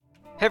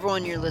Hey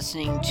everyone, you're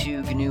listening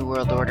to GNU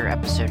World Order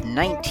episode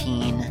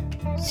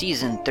 19,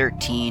 season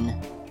 13.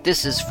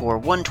 This is for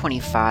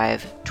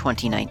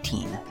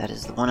 125-2019. That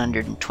is the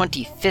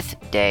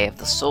 125th day of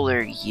the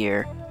solar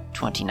year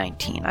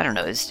 2019. I don't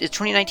know, is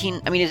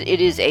 2019, I mean,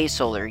 it is a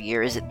solar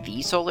year. Is it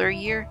the solar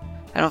year?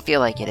 I don't feel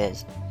like it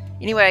is.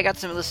 Anyway, I got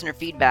some listener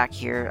feedback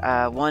here.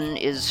 One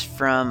is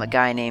from a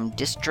guy named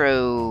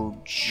Distro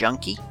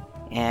Junkie,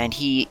 and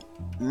he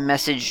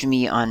messaged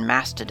me on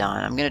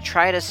Mastodon. I'm going to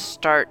try to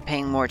start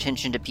paying more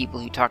attention to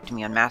people who talk to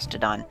me on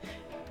Mastodon.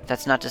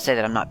 That's not to say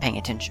that I'm not paying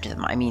attention to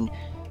them. I mean,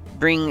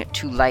 bring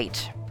to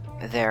light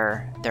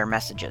their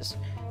messages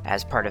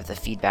as part of the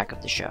feedback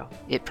of the show.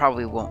 It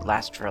probably won't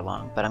last for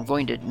long, but I'm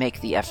going to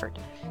make the effort.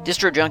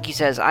 Distro Junkie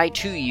says, I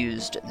too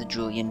used the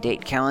Julian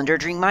date calendar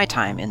during my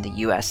time in the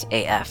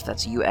USAF.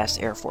 That's U.S.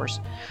 Air Force.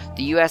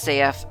 The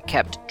USAF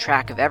kept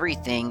track of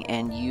everything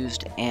and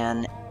used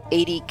an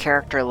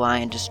 80-character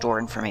line to store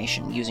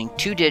information, using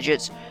 2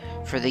 digits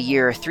for the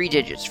year, 3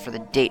 digits for the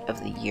date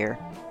of the year,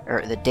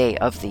 or the day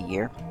of the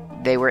year.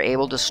 They were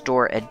able to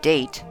store a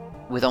date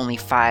with only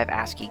 5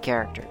 ASCII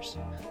characters.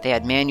 They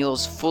had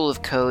manuals full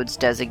of codes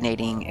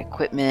designating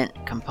equipment,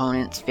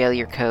 components,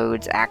 failure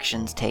codes,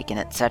 actions taken,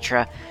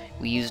 etc.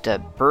 We used a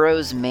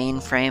Burroughs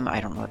mainframe,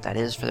 I don't know what that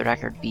is for the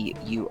record, Burroughs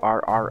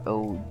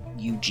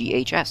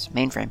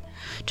mainframe,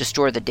 to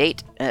store the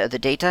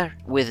data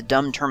with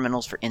dumb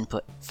terminals for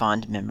input,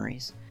 fond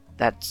memories.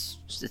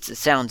 It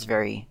sounds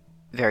very,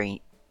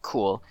 very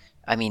cool.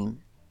 I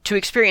mean, to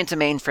experience a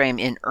mainframe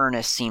in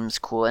earnest seems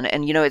cool,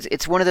 and you know,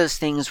 it's one of those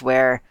things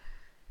where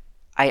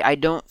I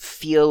don't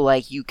feel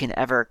like you can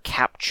ever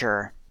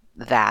capture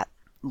that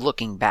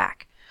looking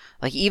back.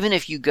 Like, even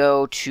if you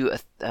go to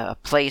a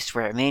place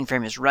where a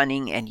mainframe is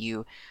running and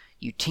you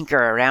tinker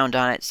around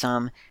on it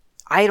some,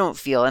 I don't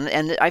feel,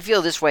 and I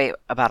feel this way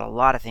about a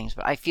lot of things,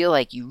 but I feel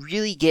like you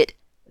really get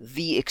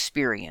the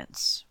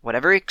experience.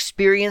 Whatever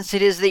experience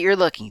it is that you're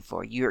looking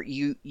for,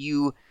 you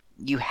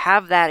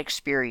have that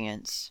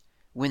experience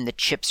when the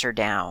chips are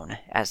down,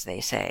 as they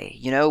say.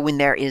 You know, when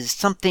there is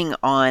something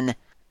on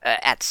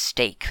at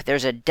stake.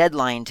 There's a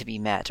deadline to be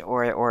met,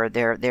 or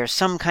there's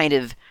some kind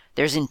of,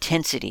 there's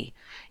intensity.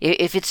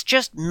 If it's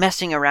just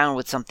messing around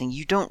with something,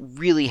 you don't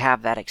really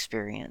have that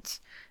experience.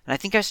 And I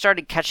think I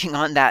started catching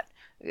on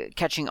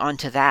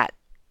to that,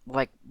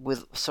 like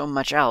with so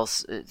much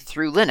else,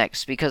 through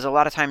Linux, because a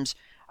lot of times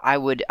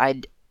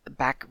I'd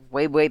back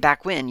way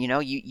back when, you know,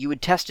 you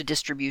would test a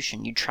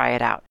distribution, you'd try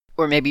it out.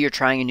 Or maybe you're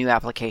trying a new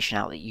application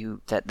out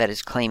that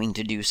is claiming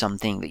to do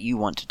something that you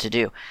want it to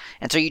do.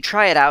 And so you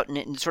try it out,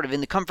 and sort of in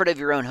the comfort of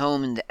your own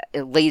home, in the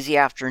lazy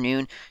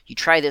afternoon, you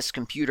try this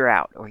computer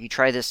out, or you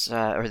try this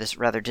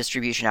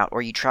distribution out,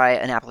 or you try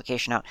an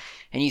application out,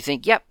 and you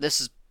think, yep,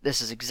 this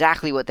is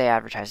exactly what they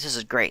advertise. This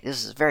is great.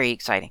 This is very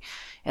exciting.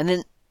 And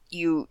then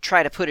you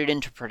try to put it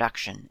into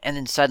production, and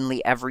then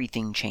suddenly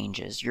everything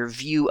changes. Your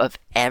view of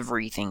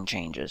everything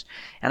changes.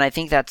 And I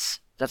think that's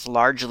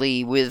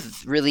largely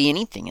with really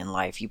anything in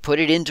life. You put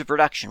it into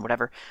production,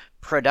 whatever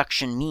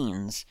production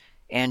means,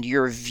 and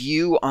your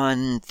view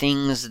on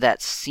things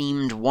that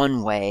seemed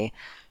one way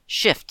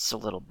shifts a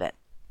little bit.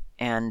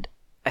 And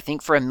I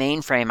think for a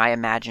mainframe, I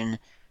imagine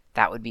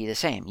that would be the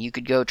same. You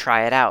could go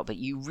try it out, but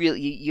you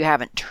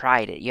haven't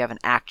tried it. You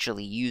haven't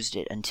actually used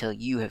it until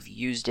you have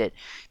used it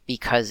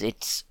because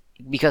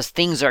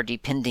things are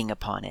depending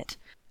upon it.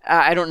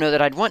 I don't know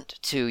that I'd want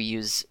to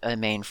use a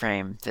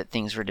mainframe that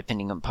things were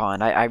depending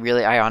upon.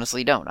 I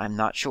honestly don't. I'm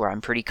not sure.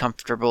 I'm pretty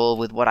comfortable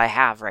with what I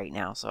have right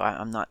now, so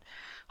I'm not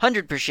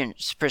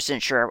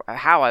 100% sure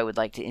how I would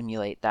like to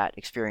emulate that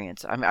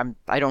experience.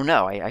 I don't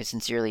know. I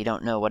sincerely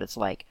don't know what it's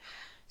like,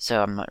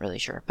 so I'm not really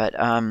sure. But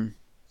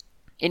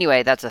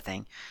anyway, that's a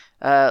thing.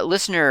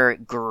 Listener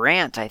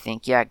Grant, I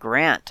think,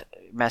 Grant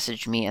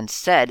messaged me and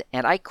said,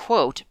 and I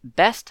quote,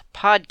 "Best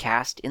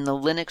podcast in the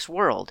Linux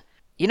world."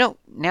 You know,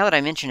 now that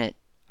I mention it,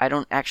 I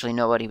don't actually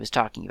know what he was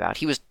talking about.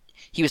 He was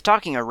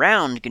talking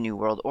around GNU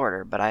World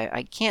Order, but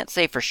I can't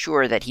say for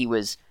sure that he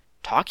was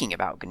talking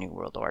about GNU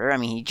World Order. I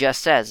mean, he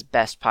just says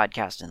best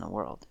podcast in the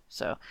world.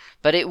 So,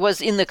 but it was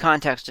in the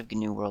context of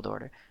GNU World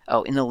Order.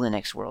 Oh, in the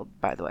Linux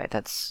world, by the way.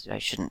 I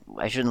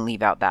shouldn't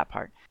leave out that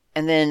part.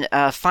 And then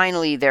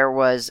finally, there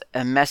was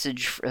a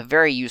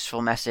very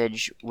useful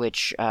message,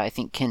 which I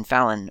think Ken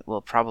Fallon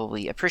will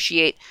probably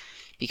appreciate,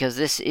 because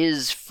this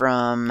is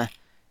from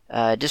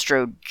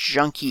Distro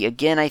Junkie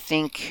again, I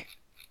think.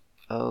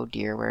 Oh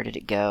dear, where did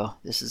it go?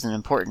 This is an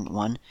important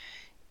one.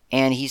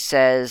 And he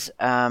says,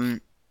 your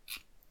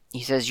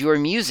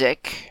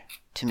music,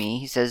 to me,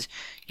 he says,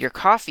 your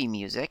coffee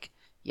music,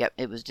 yep,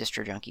 it was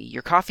Distro Junkie,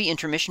 your coffee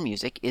intermission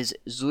music is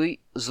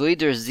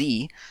Zuider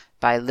Z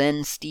by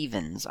Len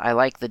Stevens. I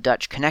like the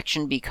Dutch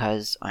connection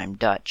because I'm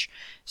Dutch.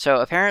 So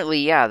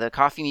apparently, the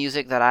coffee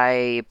music that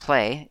I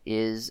play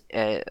is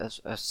a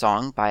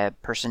song by a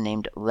person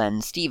named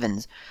Len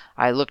Stevens.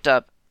 I looked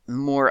up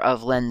more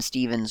of Len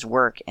Stevens'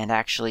 work, and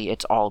actually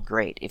it's all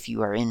great. If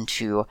you are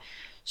into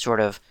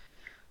sort of,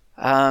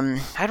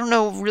 I don't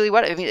know really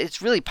what, I mean,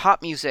 it's really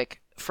pop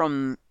music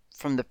from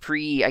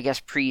I guess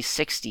pre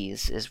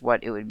 60s is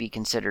what it would be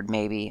considered,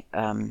 maybe,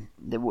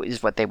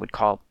 is what they would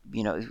call,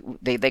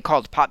 they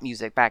called pop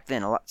music back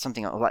then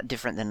something a lot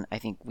different than I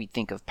think we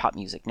think of pop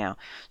music now.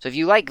 So if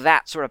you like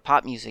that sort of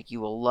pop music, you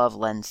will love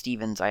Len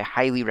Stevens. I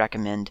highly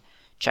recommend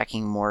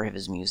checking more of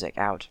his music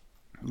out.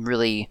 I'm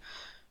really,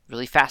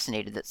 really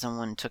fascinated that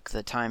someone took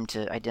the time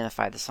to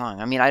identify the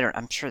song. I mean,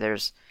 I'm sure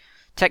there's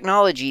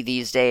technology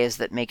these days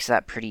that makes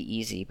that pretty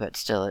easy, but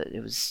still,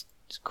 it was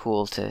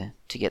cool to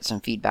get some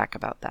feedback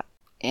about that.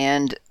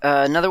 And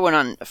another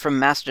one from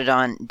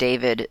Mastodon,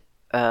 David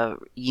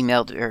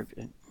emailed or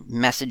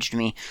messaged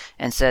me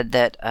and said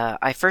that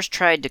I first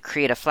tried to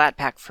create a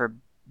Flatpak for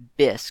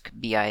Bisq,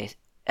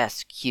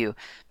 B-I-S-Q,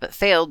 but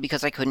failed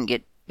because I couldn't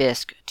get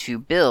Bisq to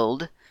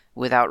build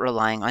without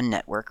relying on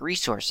network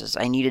resources.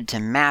 I needed to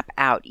map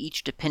out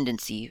each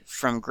dependency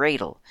from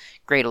Gradle.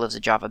 Gradle is a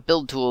Java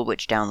build tool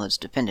which downloads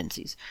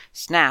dependencies.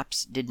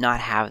 Snaps did not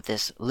have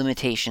this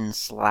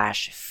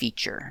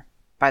limitation/feature.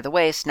 By the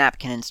way, Snap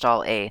can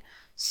install a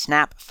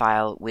snap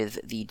file with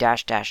the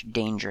 --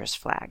 dangerous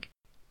flag.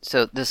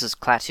 So this is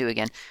Klaatu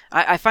again.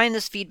 I find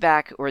this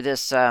feedback, or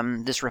this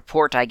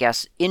report, I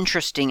guess,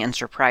 interesting and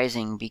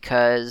surprising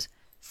because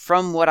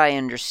from what I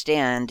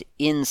understand,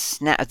 in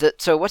Snap...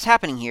 So what's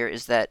happening here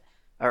is that,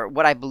 or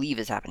what I believe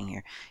is happening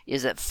here,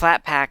 is that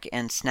Flatpak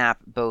and Snap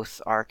both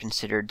are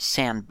considered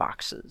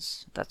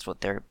sandboxes. That's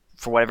what they're...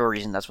 For whatever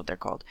reason, that's what they're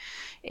called.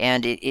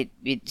 And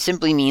it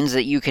simply means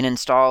that you can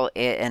install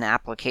an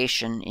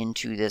application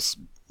into this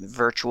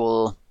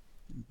virtual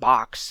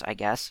box, I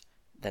guess,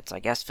 that's, I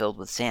guess, filled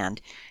with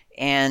sand,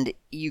 and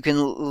you can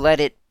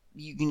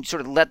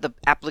sort of let the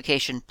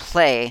application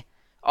play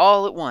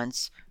all at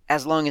once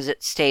as long as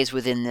it stays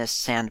within this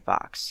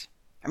sandbox.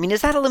 I mean,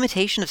 is that a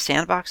limitation of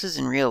sandboxes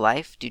in real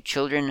life?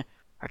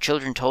 Are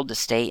children told to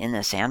stay in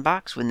a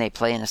sandbox when they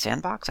play in a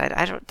sandbox?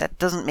 That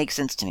doesn't make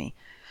sense to me.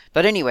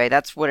 But anyway,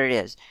 that's what it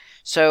is.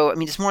 So, I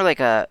mean, it's more like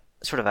a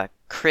sort of a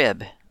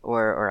crib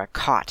or a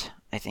cot,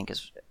 I think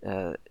is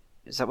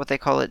that what they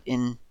call it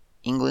in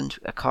England?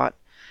 A cot?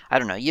 I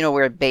don't know. You know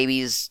where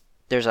babies,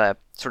 there's a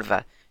sort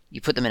of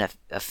you put them in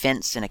a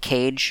fence, in a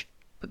cage,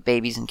 put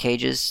babies in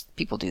cages.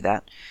 People do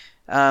that.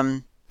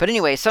 But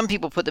anyway, some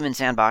people put them in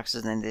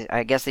sandboxes, and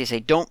I guess they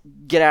say,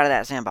 don't get out of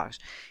that sandbox.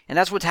 And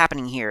that's what's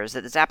happening here, is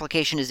that this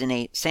application is in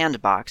a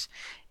sandbox.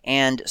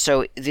 And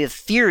so the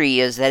theory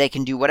is that it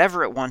can do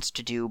whatever it wants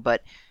to do,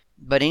 but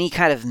any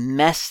kind of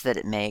mess that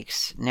it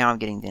makes, now I'm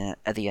getting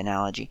the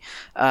analogy,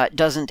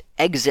 doesn't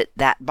exit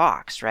that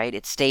box, right?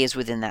 It stays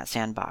within that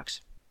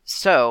sandbox.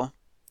 So,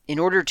 in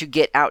order to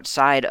get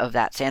outside of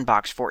that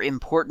sandbox for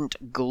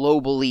important,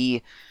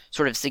 globally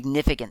sort of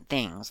significant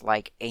things,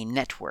 like a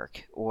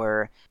network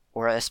or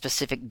a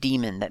specific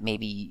daemon that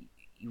maybe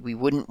we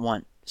wouldn't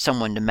want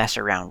someone to mess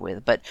around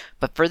with. But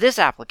for this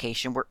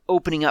application, we're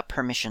opening up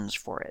permissions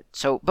for it.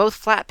 So both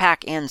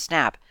Flatpak and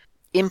Snap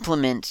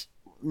implement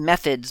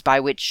methods by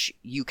which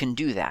you can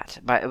do that,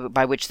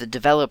 by which the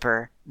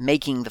developer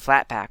making the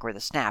Flatpak or the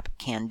Snap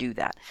can do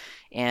that.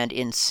 And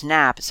in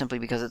Snap, simply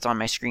because it's on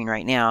my screen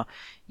right now,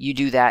 you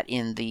do that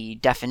in the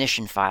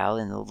definition file,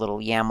 in the little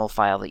YAML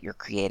file that you're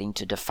creating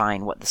to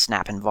define what the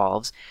Snap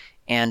involves.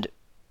 And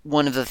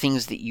one of the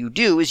things that you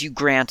do is you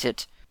grant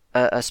it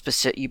a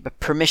specific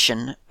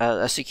permission,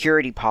 a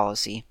security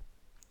policy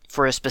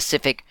for a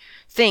specific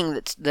thing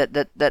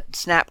that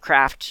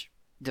Snapcraft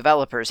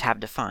developers have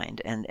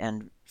defined.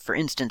 And for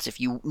instance, if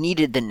you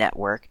needed the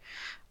network,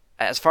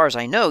 as far as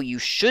I know, you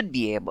should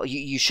be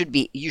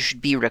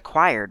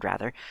required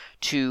rather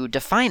to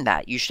define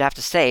that. You should have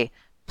to say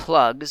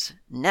plugs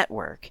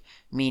network,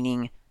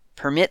 meaning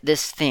permit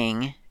this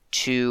thing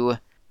to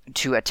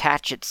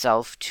attach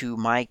itself to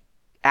my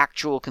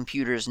actual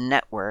computer's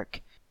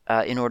network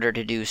in order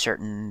to do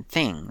certain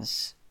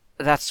things.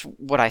 That's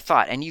what I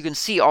thought. And you can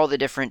see all the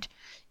different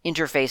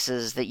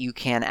interfaces that you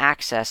can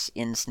access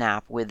in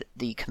Snap with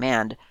the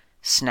command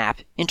snap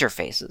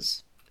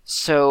interfaces.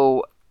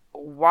 So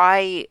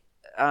why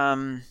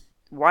David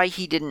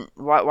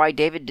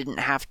didn't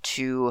have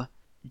to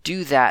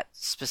do that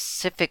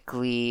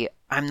specifically,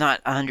 I'm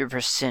not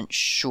 100%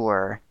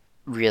 sure,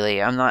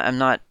 really. I'm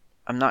not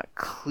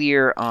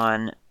clear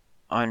on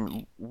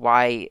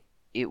why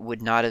it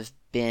would not have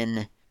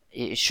been.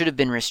 It should have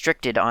been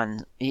restricted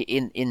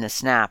in the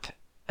Snap,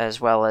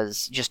 as well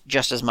as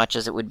just as much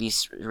as it would be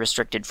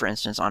restricted, for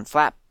instance, on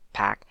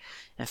Flatpak.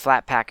 And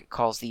Flatpak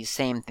calls these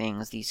same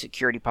things, these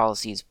security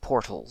policies,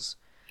 portals.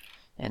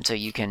 And so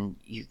you can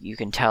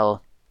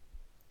tell,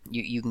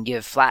 you can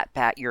give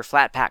your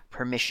Flatpak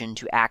permission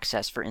to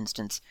access, for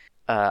instance,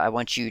 I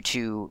want you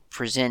to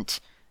present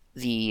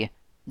the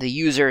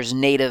user's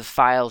native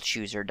file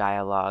chooser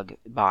dialog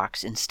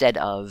box instead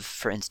of,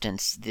 for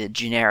instance, the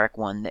generic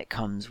one that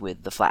comes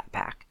with the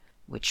Flatpak,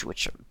 which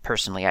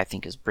personally I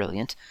think is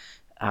brilliant.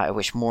 I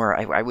wish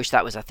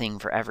that was a thing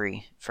for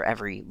every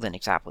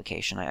Linux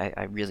application.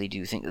 I really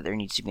do think that there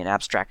needs to be an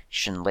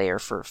abstraction layer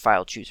for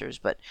file choosers,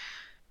 but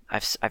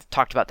I've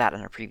talked about that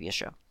in a previous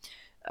show.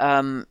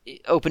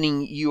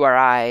 opening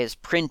URIs,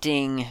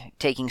 printing,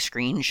 taking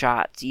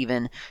screenshots,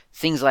 even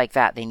things like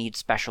that. They need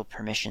special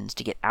permissions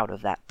to get out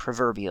of that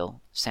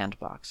proverbial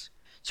sandbox.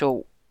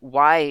 So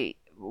why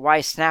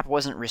Snap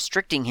wasn't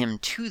restricting him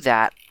to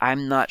that,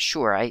 I'm not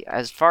sure.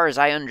 As far as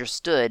I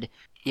understood,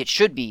 it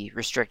should be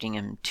restricting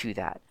him to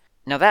that.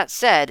 Now, that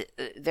said,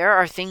 there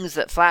are things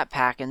that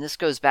Flatpak, and this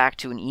goes back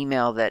to an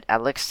email that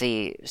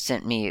Alexei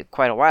sent me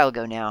quite a while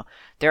ago now,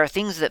 there are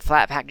things that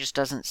Flatpak just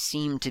doesn't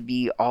seem to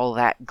be all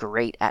that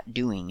great at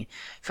doing.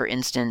 For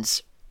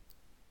instance,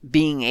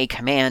 being a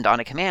command on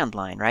a command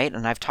line, right?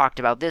 And I've talked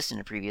about this in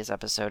a previous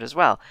episode as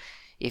well.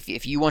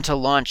 If you want to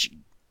launch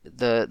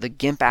the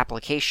GIMP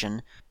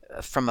application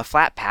from a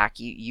Flatpak,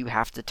 you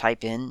have to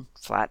type in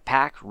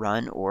flatpak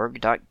run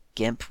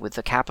org.gimp with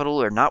a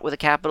capital or not with a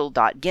capital,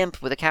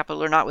 .gimp with a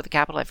capital or not with a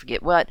capital, I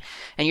forget what,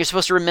 and you're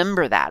supposed to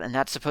remember that, and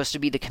that's supposed to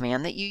be the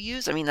command that you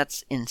use. I mean,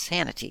 that's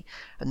insanity.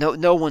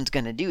 No one's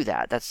going to do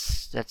that.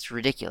 That's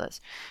ridiculous.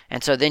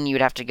 And so then you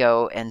would have to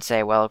go and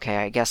say, well, okay,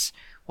 I guess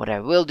what I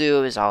will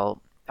do is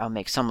I'll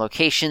make some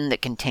location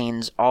that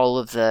contains all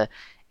of the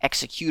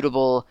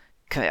executable,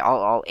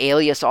 I'll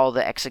alias all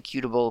the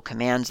executable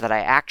commands that I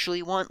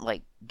actually want,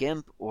 like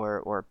GIMP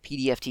or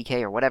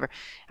PDFTK or whatever.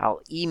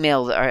 I'll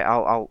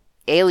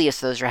alias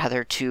those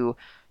rather to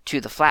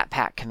the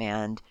Flatpak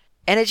command,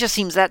 and it just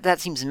seems that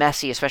seems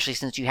messy, especially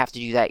since you have to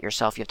do that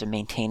yourself. You have to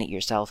maintain it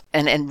yourself,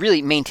 and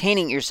really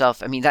maintaining it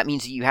yourself, I mean, that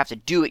means that you have to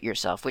do it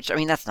yourself, which, I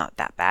mean, that's not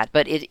that bad,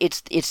 but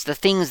it's the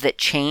things that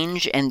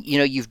change, and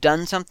you've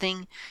done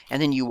something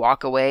and then you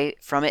walk away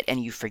from it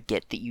and you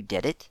forget that you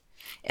did it,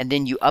 and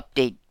then you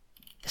update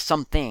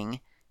something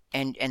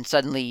and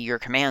suddenly your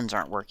commands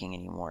aren't working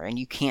anymore, and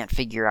you can't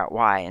figure out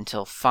why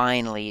until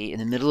finally, in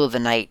the middle of the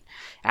night,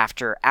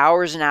 after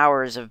hours and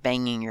hours of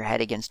banging your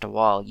head against a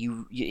wall,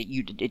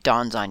 it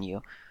dawns on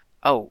you,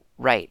 oh,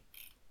 right,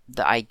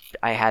 I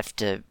have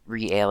to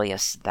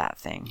re-alias that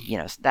thing,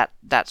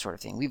 that sort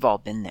of thing. We've all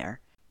been there.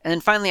 And then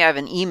finally, I have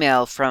an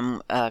email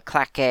from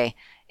Claque,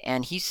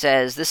 and he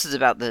says, this is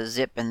about the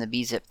zip and the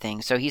bzip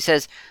thing. So he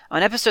says,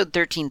 on episode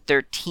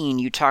 1313,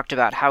 you talked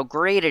about how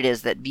great it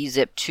is that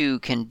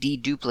bzip2 can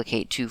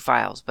deduplicate two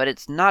files, but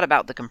it's not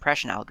about the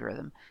compression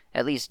algorithm,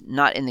 at least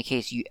not in the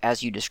case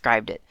as you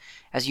described it.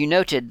 As you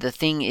noted, the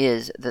thing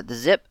is that the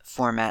zip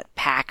format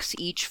packs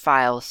each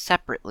file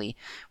separately,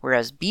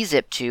 whereas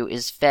bzip2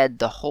 is fed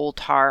the whole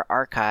tar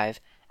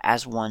archive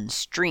as one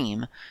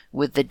stream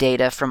with the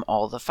data from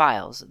all the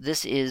files.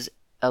 This is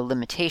a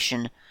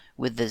limitation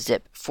with the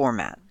zip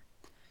format.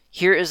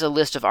 Here is a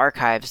list of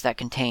archives that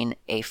contain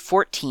a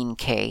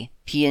 14K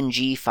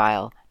PNG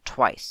file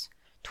twice.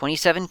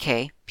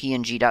 27K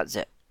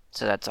PNG.zip,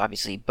 so that's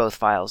obviously both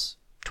files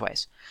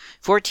twice.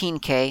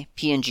 14K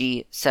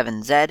PNG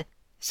 7Z,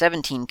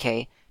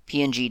 17K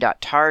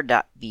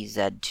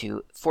PNG.tar.bz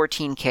to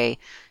 14K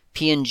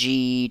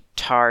PNG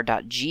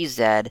tar.gz,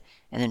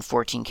 and then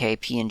 14K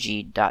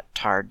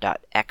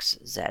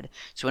PNG.tar.xz.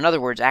 So in other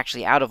words,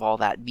 actually out of all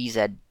that,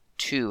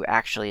 BZ2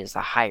 actually is the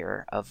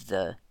higher of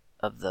the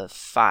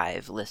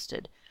 5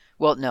 listed.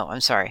 Well, no,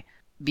 I'm sorry.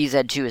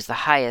 BZ2 is the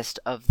highest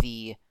of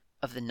the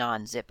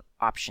non-zip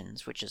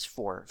options, which is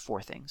four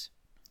things.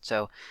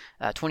 So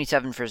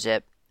 27 for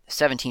zip,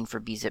 17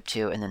 for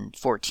bzip2, and then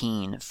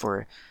 14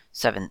 for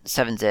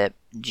 7zip,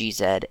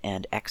 gz,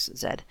 and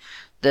xz.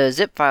 The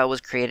zip file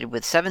was created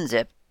with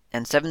 7zip,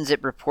 and 7zip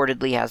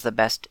reportedly has the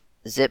best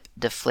zip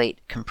deflate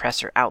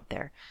compressor out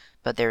there,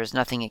 but there is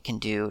nothing it can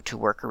do to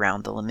work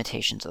around the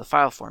limitations of the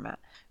file format.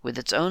 With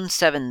its own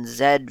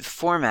 7Z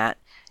format,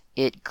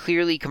 it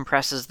clearly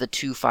compresses the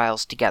two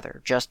files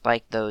together, just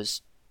like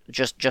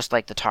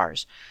the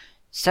tars.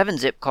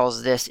 7zip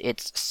calls this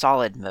its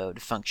solid mode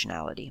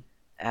functionality.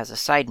 As a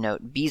side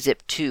note,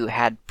 bzip2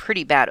 had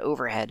pretty bad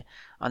overhead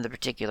on the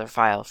particular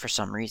file for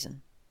some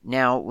reason.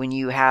 Now, when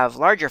you have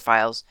larger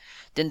files,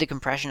 then the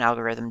compression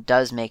algorithm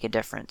does make a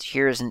difference.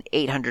 Here's an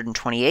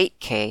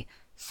 828K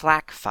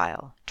FLAC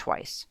file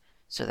twice.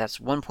 So that's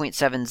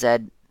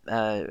 1.7Z,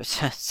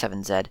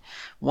 7Z,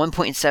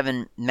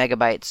 1.7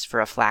 megabytes for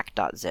a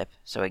FLAC.zip.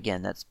 So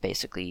again, that's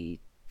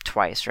basically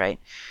twice, right?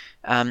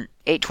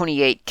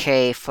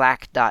 828K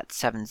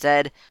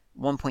FLAC.7Z,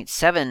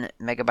 1.7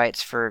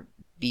 megabytes for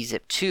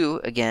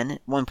bzip2, again,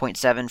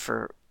 1.7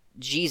 for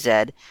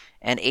gz,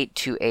 and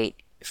 828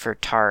 for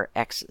tar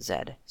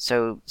xz.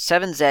 So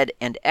 7z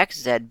and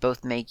xz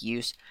both make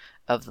use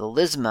of the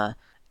Lisma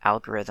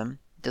algorithm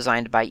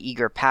designed by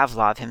Igor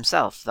Pavlov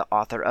himself, the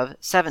author of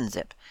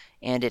 7zip,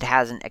 and it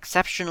has an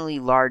exceptionally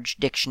large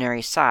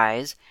dictionary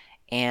size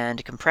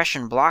and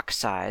compression block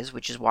size,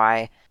 which is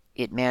why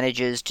it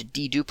manages to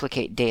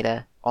deduplicate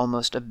data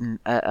almost a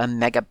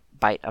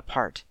megabyte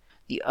apart.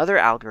 The other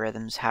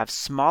algorithms have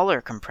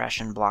smaller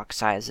compression block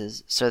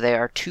sizes, so they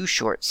are too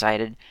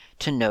short-sighted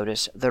to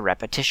notice the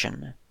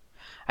repetition.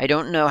 I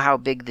don't know how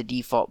big the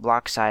default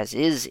block size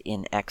is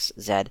in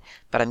XZ,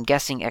 but I'm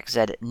guessing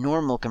XZ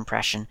normal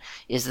compression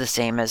is the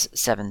same as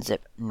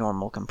 7zip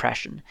normal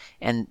compression,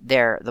 and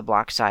there the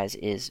block size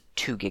is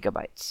 2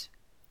 gigabytes.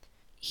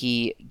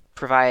 He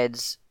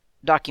provides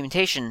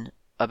documentation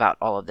about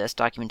all of this,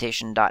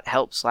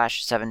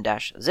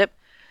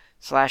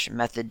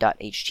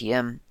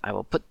 documentation.help/7-zip/method.htm. I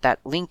will put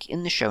that link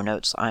in the show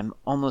notes. I'm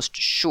almost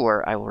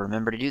sure I will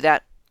remember to do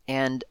that.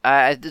 And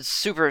it's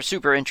super,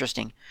 super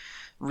interesting.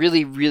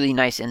 Really, really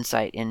nice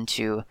insight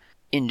into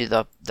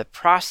the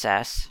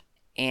process,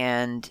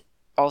 and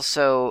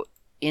also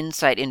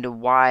insight into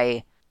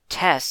why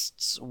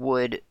tests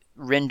would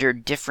render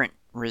different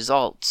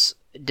results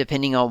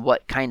depending on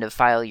what kind of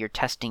file you're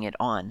testing it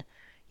on.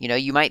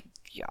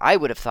 I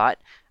would have thought,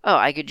 oh,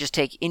 I could just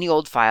take any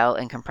old file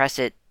and compress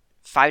it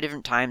 5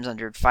 different times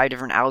under 5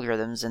 different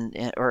algorithms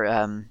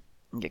or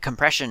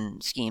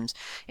compression schemes,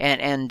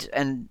 and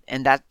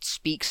that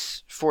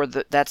speaks for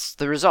that's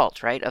the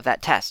result, right, of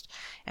that test.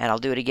 And I'll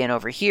do it again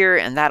over here,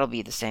 and that'll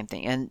be the same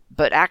thing.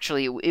 But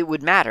actually, it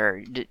would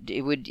matter.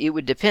 It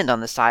would depend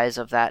on the size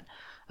of that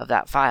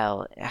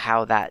file,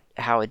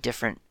 how a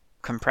different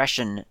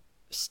compression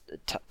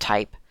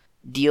type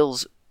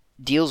deals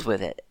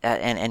with it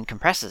and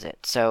compresses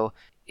it. So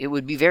it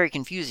would be very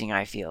confusing,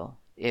 I feel,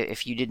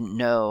 if you didn't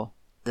know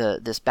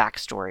this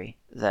backstory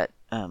that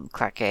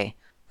Claquet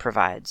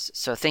provides.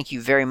 So thank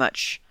you very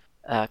much,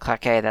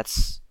 Claquet.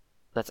 That's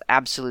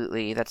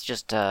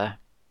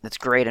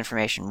great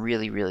information.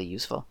 Really, really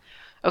useful.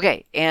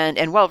 Okay,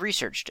 and well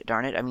researched.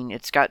 Darn it! I mean,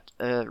 it's got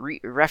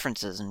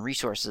references and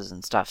resources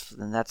and stuff,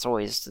 and that's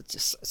always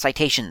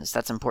citations.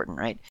 That's important,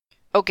 right?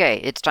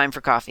 Okay, it's time for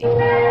coffee.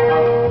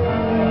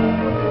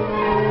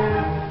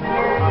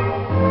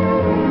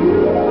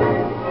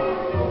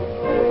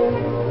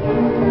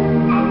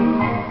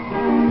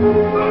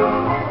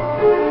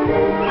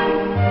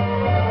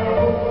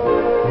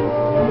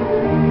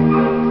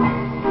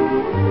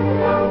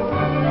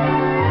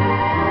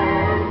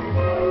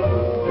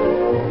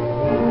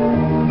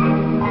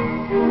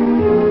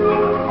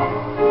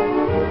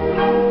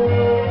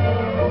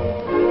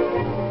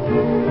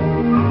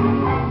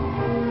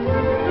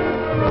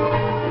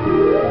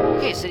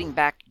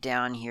 Back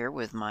down here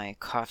with my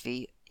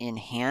coffee in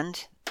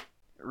hand,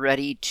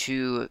 ready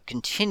to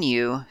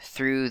continue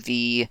through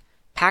the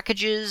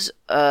packages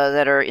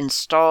that are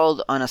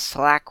installed on a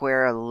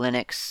Slackware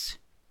Linux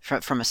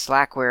from a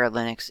Slackware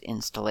Linux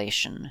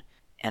installation.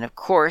 And of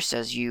course,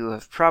 as you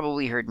have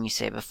probably heard me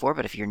say before,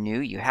 but if you're new,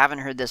 you haven't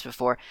heard this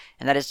before,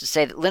 and that is to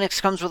say that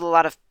Linux comes with a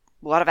lot of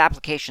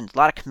applications, a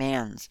lot of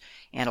commands,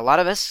 and a lot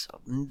of us,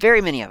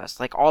 very many of us,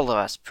 like all of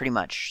us pretty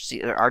much,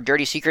 our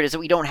dirty secret is that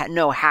we don't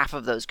know half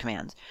of those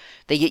commands.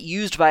 They get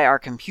used by our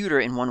computer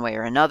in one way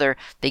or another.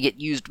 They get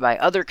used by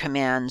other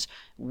commands.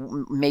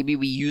 Maybe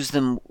we use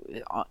them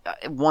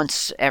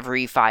once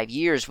every 5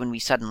 years when we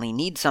suddenly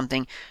need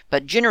something,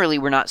 but generally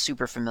we're not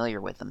super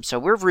familiar with them. So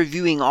we're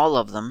reviewing all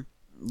of them.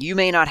 You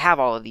may not have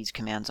all of these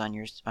commands on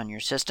your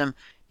system,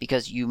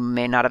 because you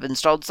may not have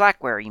installed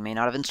Slackware. You may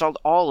not have installed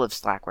all of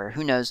Slackware.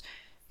 Who knows?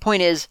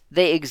 Point is,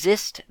 they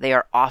exist. They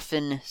are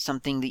often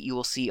something that you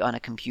will see on a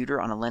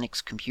computer, on a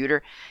Linux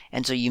computer,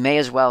 and so you may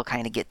as well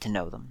kind of get to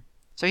know them.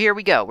 So here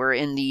we go. We're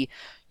in the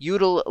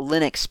util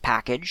Linux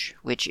package,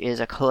 which is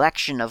a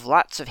collection of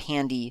lots of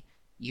handy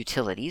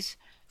utilities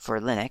for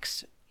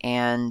Linux.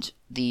 And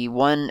the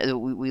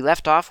one we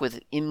left off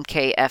with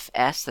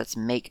mkfs, that's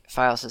make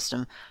file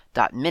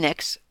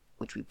system.minix,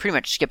 which we pretty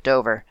much skipped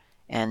over.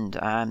 And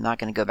I'm not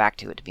going to go back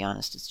to it, to be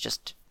honest.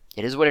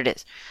 It is what it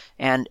is.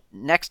 And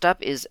next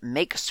up is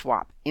make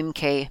swap,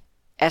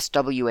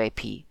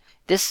 mkswap.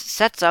 This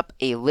sets up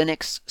a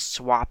Linux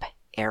swap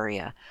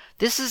area.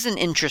 This is an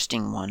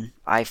interesting one,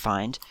 I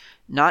find.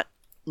 Not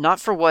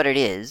for what it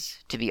is,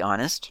 to be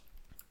honest,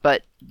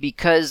 but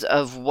because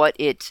of what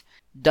it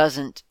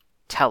doesn't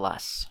tell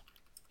us.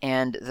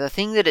 And the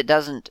thing that it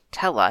doesn't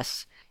tell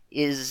us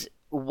is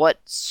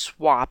what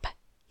swap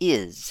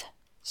is.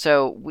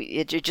 So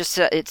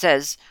it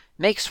says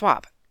make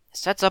swap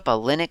sets up a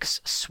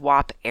Linux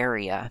swap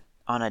area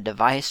on a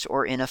device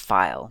or in a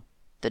file.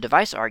 The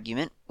device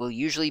argument will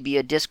usually be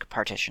a disk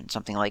partition,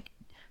 something like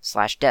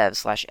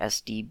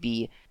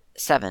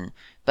 /dev/sdb7,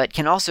 but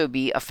can also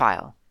be a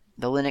file.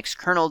 The Linux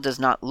kernel does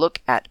not look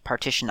at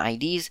partition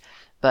IDs,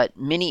 but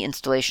many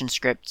installation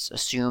scripts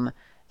assume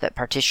that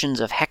partitions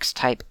of hex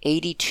type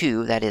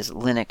 82, that is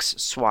Linux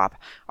swap,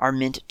 are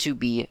meant to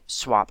be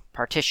swap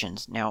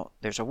partitions. Now,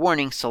 there's a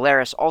warning,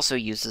 Solaris also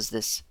uses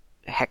this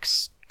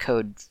hex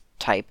code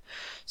type,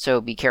 so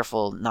be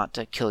careful not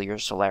to kill your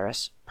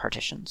Solaris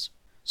partitions.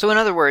 So in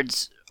other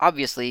words,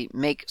 obviously,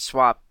 make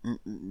swap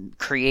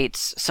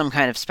creates some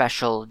kind of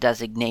special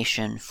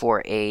designation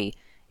for a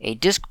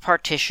disk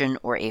partition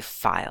or a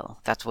file.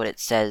 That's what it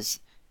says.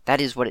 That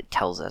is what it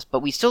tells us.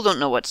 But we still don't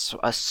know what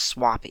a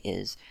swap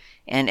is.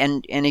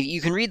 And if you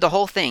can read the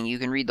whole thing, you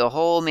can read the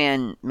whole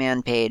man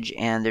page,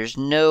 and there's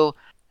no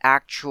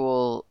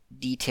actual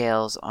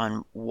details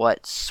on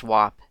what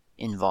swap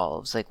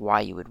involves, like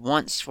why you would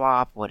want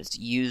swap, what it's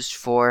used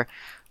for.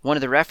 One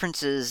of the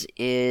references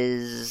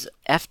is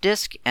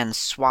fdisk and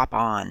swap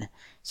on.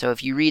 So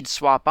if you read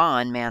swap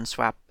on,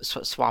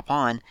 swap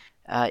on,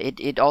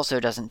 it also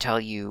doesn't tell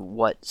you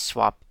what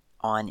swap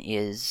on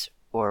is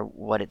or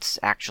what it's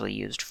actually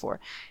used for.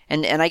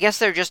 And I guess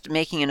they're just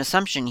making an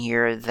assumption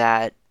here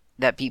that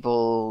that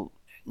people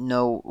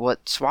know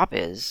what swap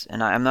is,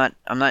 and I'm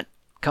not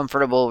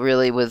comfortable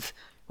really with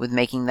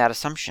making that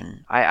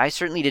assumption. I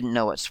certainly didn't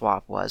know what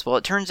swap was. Well,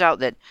 it turns out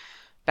that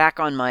back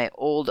on my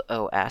old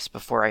OS,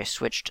 before I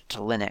switched to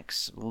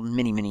Linux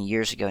many, many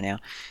years ago now,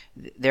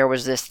 there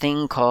was this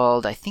thing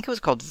called, I think it was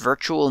called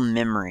virtual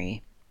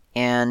memory.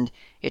 And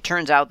it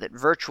turns out that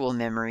virtual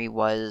memory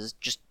was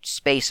just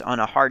space on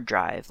a hard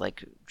drive,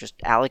 like just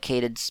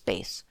allocated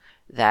space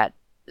that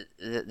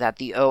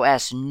the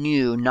OS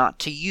knew not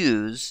to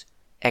use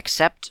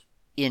except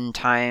in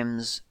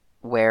times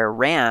where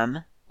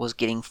RAM was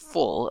getting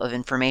full of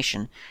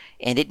information,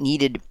 and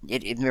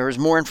there was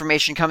more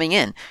information coming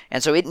in,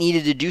 and so it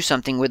needed to do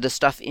something with the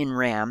stuff in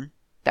RAM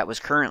that was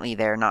currently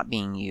there not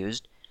being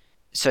used,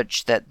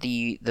 such that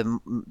the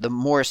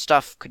more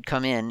stuff could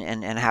come in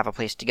and have a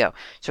place to go.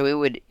 So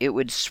it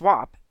would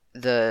swap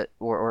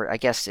or I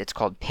guess it's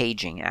called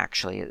paging,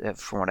 actually,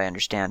 from what I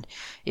understand.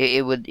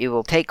 It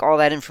will take all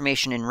that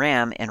information in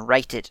RAM and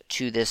write it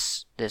to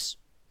this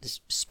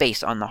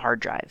space on the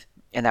hard drive,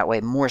 and that way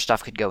more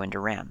stuff could go into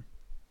RAM.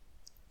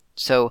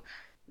 So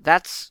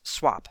that's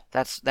swap.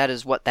 That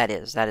is what that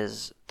is.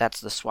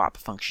 That's the swap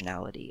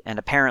functionality. And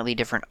apparently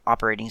different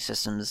operating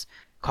systems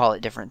call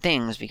it different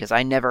things, because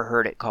I never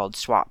heard it called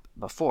swap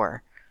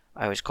before.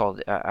 I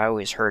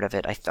always heard of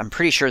it. I'm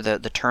pretty sure the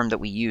term that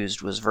we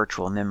used was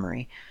virtual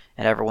memory,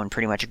 and everyone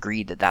pretty much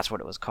agreed that that's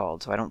what it was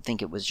called. So I don't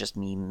think it was just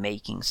me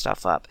making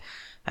stuff up.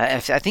 I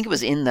think it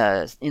was in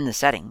the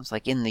settings,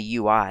 like in the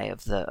UI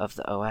of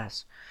the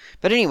OS.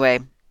 But anyway,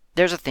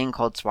 there's a thing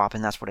called swap,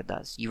 and that's what it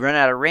does. You run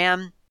out of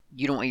RAM.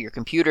 You don't want your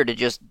computer to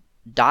just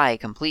die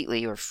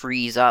completely or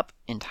freeze up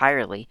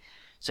entirely.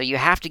 So you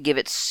have to give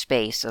it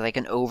space, like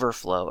an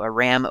overflow, a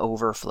RAM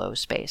overflow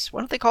space.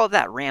 Why don't they call it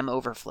that, RAM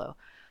overflow?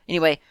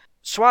 Anyway,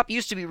 swap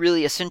used to be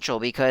really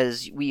essential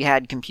because we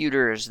had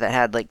computers that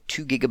had like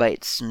 2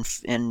 gigabytes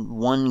and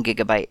 1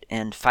 gigabyte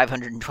and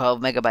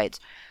 512 megabytes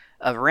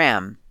of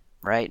RAM,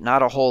 right?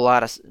 Not a whole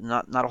lot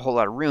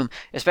of room,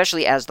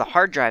 especially as the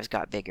hard drives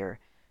got bigger.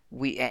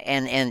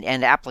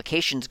 And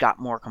applications got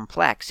more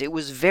complex. It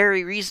was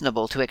very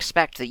reasonable to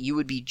expect that you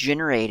would be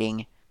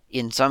generating,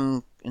 in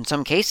some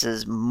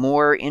cases,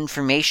 more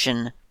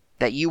information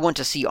that you want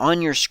to see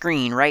on your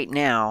screen right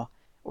now,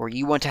 or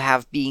you want to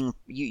have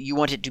you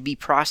want it to be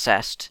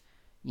processed,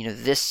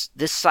 this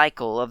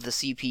cycle of the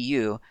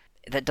CPU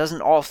that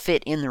doesn't all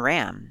fit in the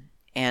RAM.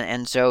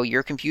 And so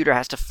your computer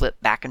has to flip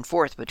back and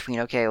forth between,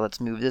 okay, let's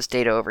move this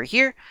data over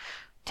here,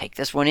 take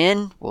this one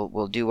in,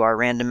 we'll do our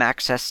random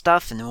access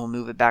stuff, and then we'll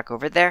move it back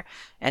over there.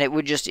 And it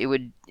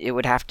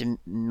would have to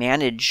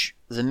manage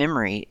the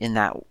memory in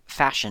that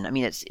fashion. I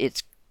mean,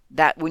 it's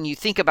that when you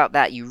think about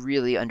that, you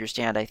really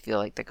understand, I feel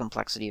like, the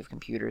complexity of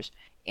computers.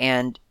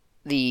 And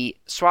the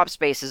swap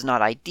space is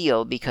not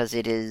ideal because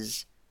it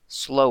is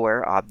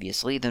slower,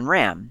 obviously, than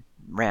RAM.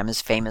 RAM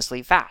is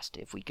famously fast.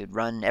 If we could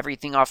run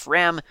everything off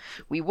RAM,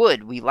 we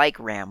would. We like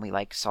RAM. We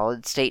like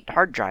solid-state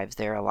hard drives.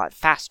 They're a lot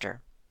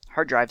faster.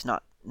 Hard drives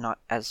not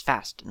as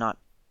fast, not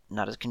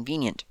as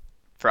convenient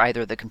for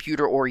either the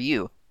computer or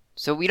you.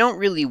 So we don't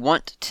really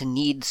want to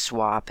need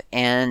swap,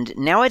 and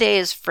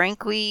nowadays,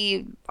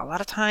 frankly, a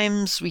lot of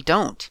times we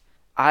don't.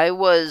 I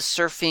was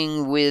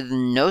surfing with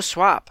no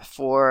swap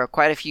for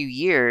quite a few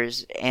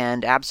years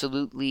and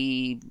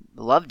absolutely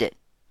loved it.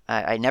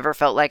 I never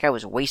felt like I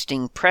was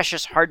wasting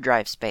precious hard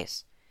drive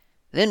space.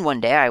 Then one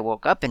day I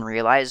woke up and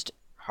realized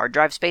hard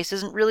drive space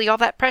isn't really all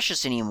that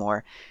precious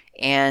anymore,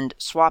 and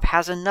swap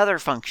has another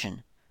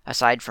function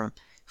aside from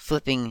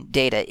flipping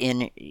data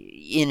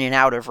in and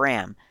out of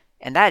RAM,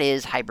 and that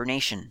is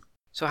hibernation.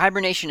 So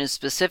hibernation is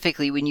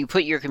specifically when you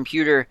put your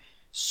computer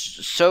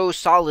so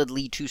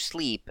solidly to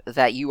sleep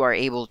that you are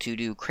able to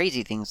do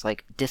crazy things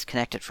like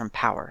disconnect it from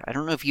power. I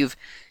don't know if you've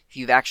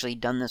actually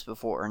done this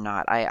before or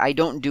not. I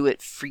don't do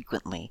it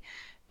frequently,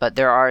 but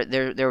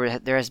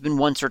there has been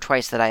once or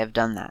twice that I have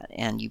done that.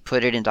 And you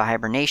put it into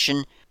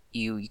hibernation.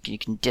 You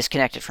can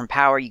disconnect it from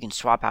power. You can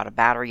swap out a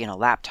battery in a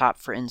laptop,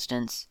 for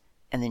instance,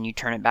 and then you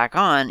turn it back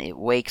on. It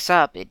wakes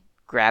up. It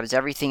grabs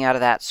everything out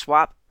of that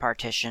swap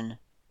partition,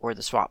 or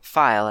the swap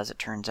file, as it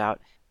turns out,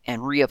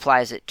 and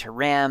reapplies it to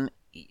RAM.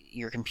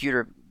 Your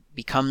computer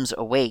becomes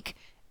awake,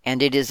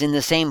 and it is in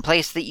the same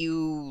place that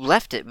you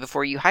left it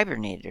before you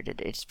hibernated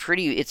it.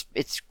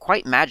 It's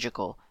quite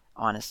magical,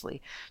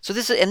 honestly. So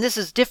this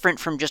is different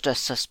from just a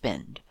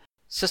suspend.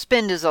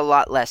 Suspend is a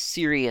lot less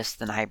serious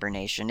than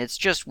hibernation. It's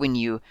just when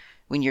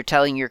you're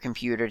telling your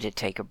computer to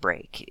take a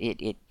break.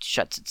 It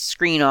shuts its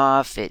screen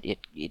off. It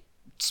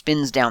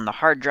spins down the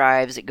hard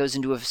drives. It goes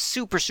into a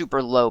super,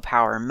 super low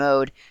power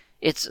mode.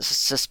 It's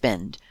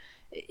suspend.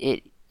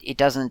 It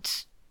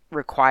doesn't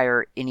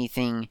require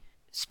anything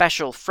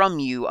special from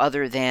you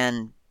other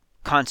than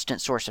constant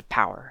source of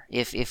power.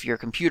 If your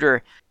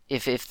computer,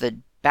 if the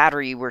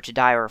battery were to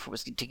die, or if it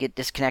was to get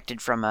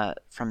disconnected from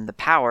the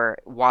power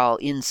while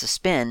in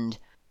suspend,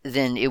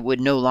 then it would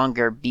no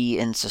longer be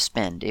in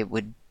suspend. It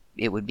would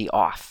be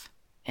off,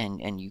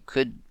 and you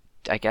could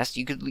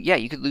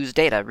lose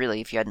data,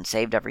 really, if you hadn't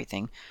saved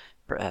everything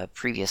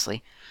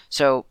previously.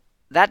 So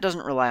that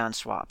doesn't rely on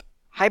swap.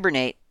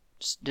 hibernate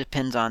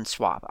depends on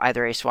swap,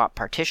 either a swap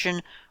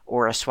partition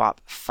or a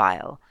swap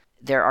file.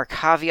 There are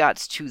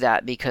caveats to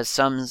that because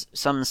some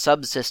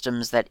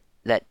subsystems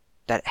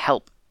that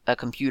help a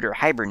computer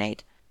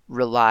hibernate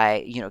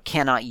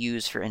cannot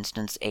use, for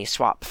instance, a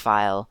swap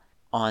file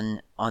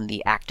on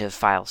the active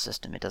file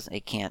system.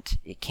 It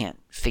can't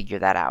figure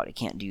that out. It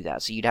can't do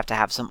that. So you'd have to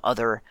have some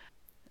other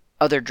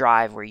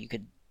drive where you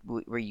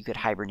could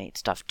hibernate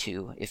stuff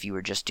to if you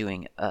were just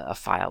doing a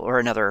file or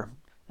another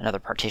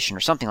partition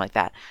or something like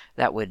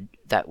that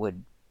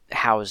would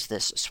house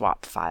this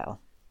swap file.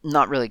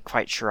 Not really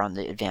quite sure on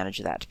the advantage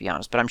of that, to be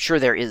honest, but I'm sure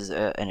there is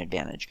an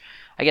advantage.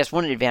 I guess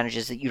one advantage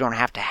is that you don't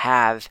have to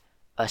have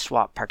a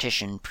swap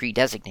partition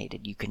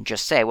pre-designated. You can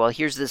just say, well,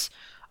 here's this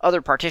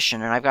other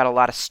partition and I've got a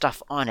lot of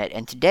stuff on it,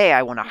 and today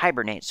I want to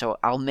hibernate, so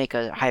I'll make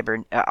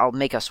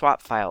a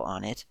swap file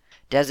on it,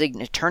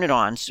 turn it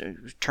on,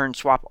 turn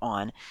swap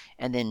on,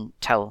 and then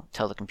tell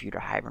the computer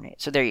to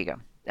hibernate. So there you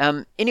go.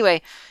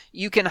 Anyway,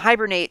 you can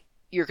hibernate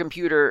your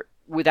computer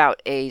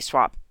without a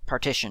swap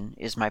partition,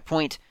 is my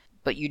point,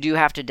 but you do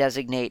have to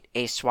designate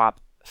a swap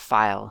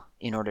file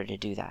in order to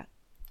do that.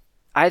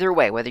 Either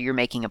way, whether you're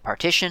making a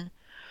partition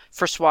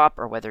for swap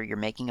or whether you're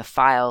making a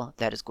file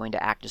that is going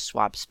to act as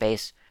swap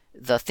space,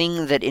 the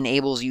thing that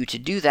enables you to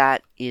do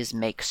that is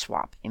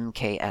MakeSwap,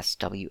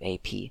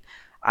 MKSWAP.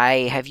 I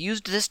have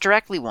used this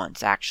directly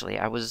once, actually.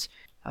 I was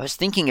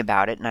thinking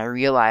about it, and I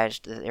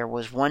realized that there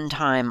was one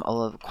time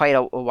quite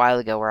a while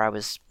ago where I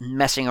was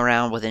messing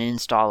around with an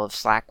install of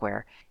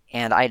Slackware,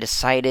 and I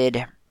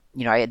decided,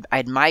 I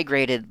had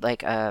migrated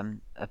like a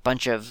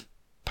bunch of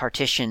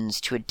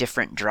partitions to a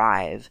different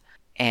drive,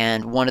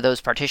 and one of those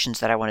partitions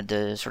that I wanted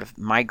to sort of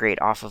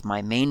migrate off of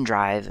my main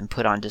drive and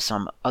put onto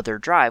some other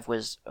drive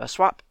was a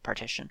swap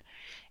partition,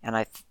 and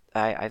I've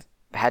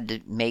had to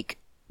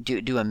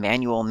do a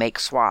manual make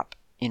swap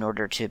in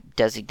order to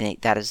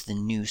designate that as the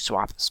new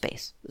swap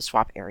space, the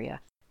swap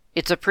area.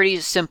 It's a pretty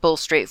simple,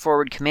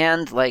 straightforward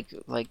command, like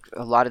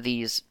a lot of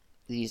these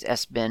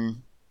SBin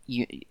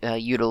util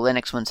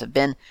Linux ones have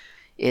been.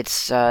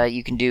 It's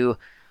you can do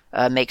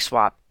make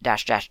swap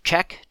 --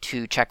 check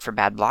to check for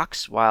bad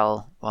blocks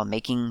while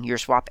making your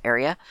swap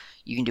area.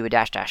 You can do a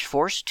 --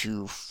 force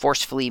to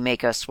forcefully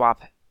make a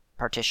swap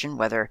partition,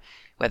 whether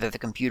the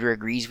computer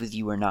agrees with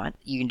you or not.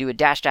 You can do a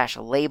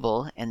 --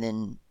 label and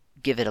then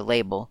give it a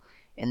label,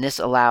 and this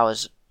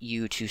allows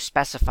you to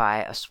specify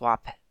a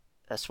swap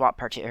or a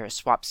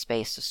swap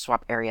space, a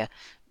swap area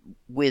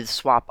with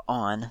swap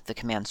on, the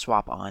command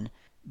swap on,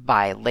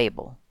 by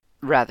label,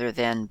 rather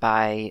than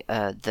by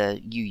the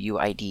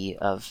UUID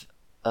of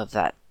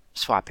that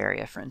swap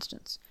area, for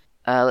instance.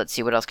 Let's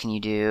see, what else can you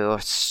do?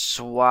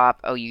 Swap,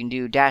 you can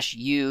do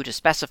 -u to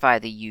specify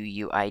the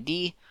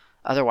UUID,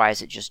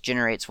 otherwise it just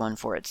generates one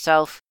for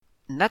itself.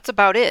 And that's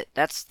about it.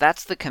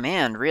 That's the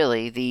command,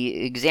 really.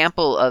 The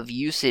example of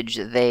usage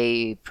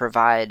they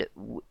provide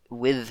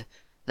with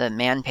the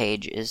man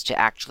page is to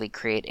actually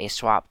create a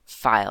swap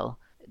file.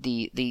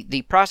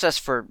 The process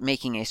for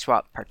making a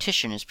swap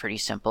partition is pretty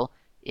simple.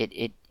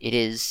 It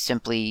is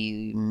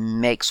simply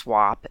make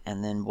swap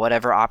and then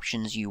whatever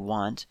options you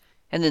want,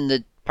 and then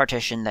the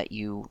partition that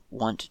you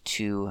want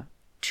to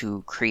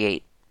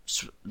create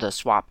the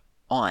swap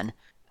on,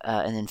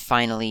 and then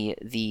finally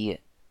the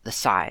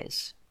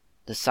size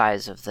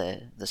of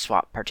the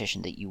swap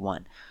partition that you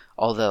want.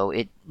 Although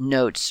it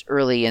notes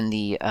early in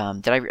the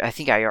I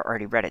think I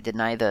already read it,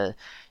 didn't I?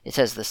 It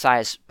says the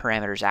size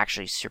parameter is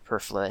actually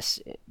superfluous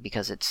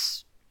because it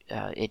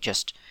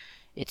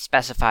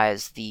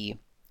specifies the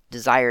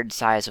desired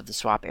size of the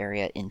swap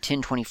area in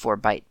 1024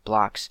 byte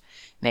blocks.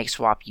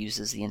 MakeSwap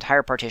uses the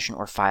entire partition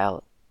or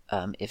file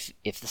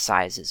if the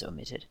size is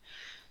omitted.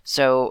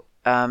 So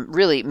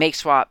really,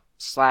 MakeSwap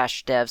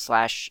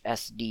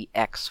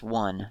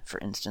 /dev/sdx1, for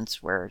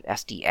instance, where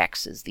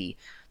sdx is the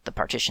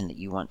partition that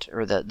you want,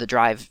 or the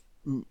drive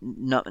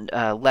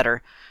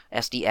letter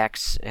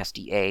sdx,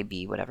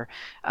 sdab, whatever,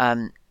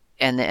 and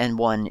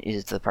 1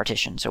 is the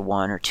partition, so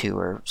 1 or 2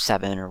 or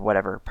 7 or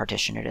whatever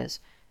partition it is,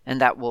 and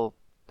that will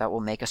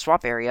make a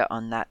swap area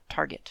on that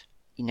target.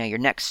 Your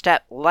next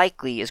step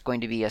likely is going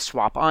to be a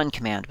swap on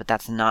command, but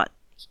that's not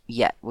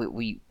yet.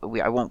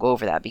 I won't go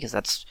over that because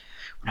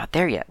we're not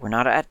there yet. We're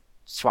not at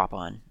swap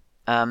on.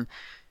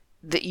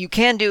 You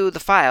can do the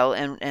file,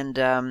 and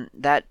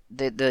that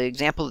the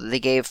example that they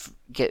give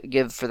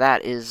for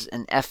that is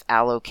an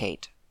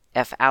fallocate.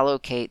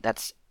 Fallocate,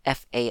 that's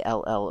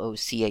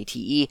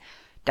FALLOCATE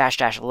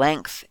 --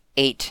 length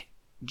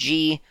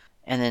 8G,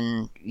 and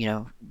then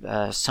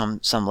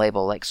some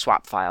label like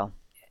swap file.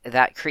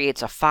 That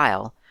creates a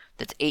file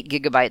that's 8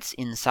 gigabytes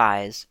in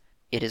size.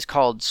 It is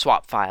called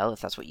swap file,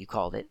 if that's what you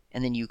called it,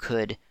 and then you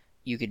could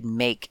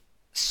make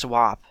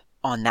swap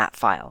on that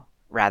file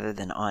rather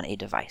than on a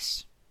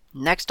device.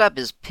 Next up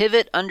is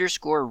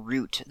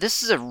pivot_root.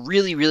 This is a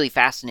really, really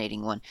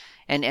fascinating one,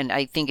 and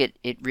I think it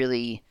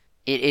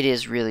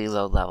is really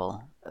low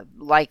level.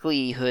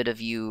 Likelihood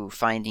of you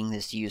finding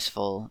this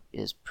useful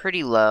is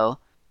pretty low,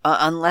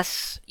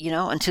 unless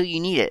until you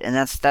need it, and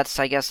that's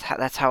I guess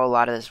that's how a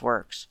lot of this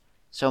works.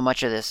 So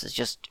much of this is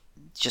just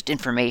It's just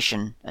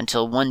information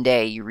until one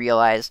day you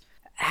realize,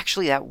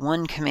 actually that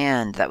one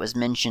command that was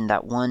mentioned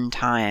that one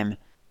time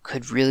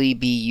could really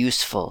be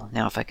useful.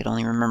 Now, if I could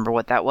only remember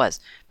what that was.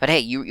 But hey,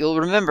 you'll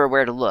remember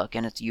where to look,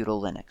 and it's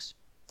util Linux.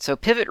 So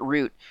pivot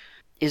root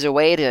is a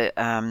way to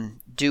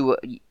do,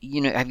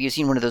 have you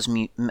seen one of those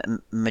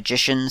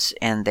magicians,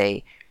 and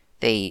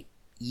they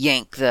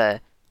yank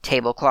the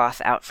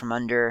tablecloth out from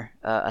under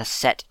a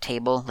set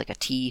table, like a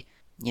tea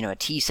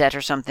set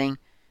or something,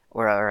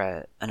 or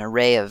an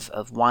array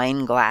of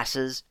wine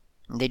glasses.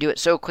 They do it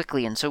so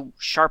quickly and so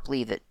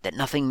sharply that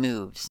nothing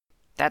moves.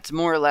 That's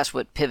more or less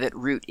what pivot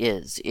root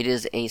is. It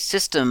is a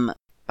system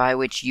by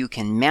which you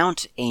can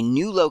mount a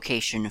new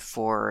location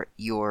for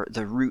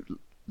the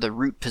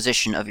root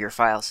position of your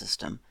file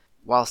system,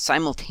 while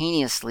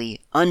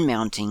simultaneously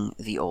unmounting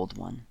the old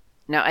one.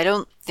 Now, I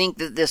don't think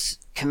that this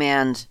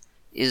command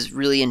is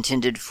really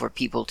intended for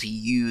people to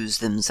use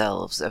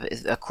themselves.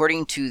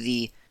 According to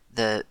the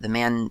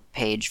man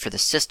page for the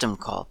system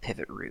call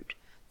pivot root,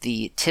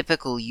 the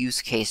typical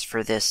use case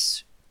for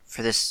this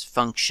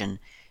function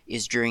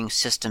is during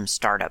system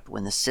startup,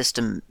 when the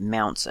system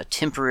mounts a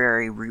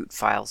temporary root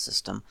file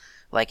system,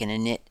 like an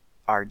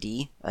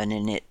init-rd,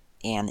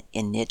 an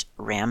init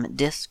RAM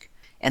disk,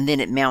 and then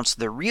it mounts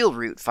the real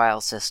root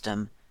file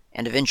system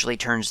and eventually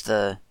turns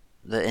the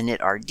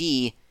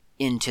init-rd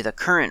into the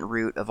current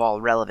root of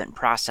all relevant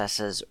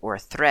processes or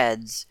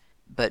threads,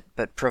 but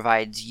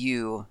provides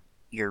you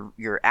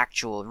your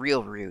actual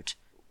real root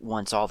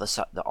once all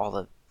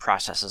the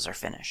processes are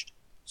finished.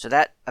 So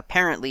that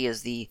apparently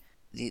is the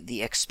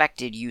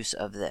expected use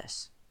of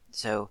this.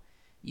 So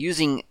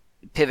using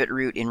pivot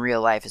root in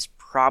real life is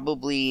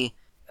probably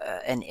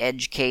an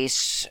edge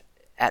case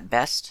at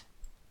best.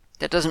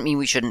 That doesn't mean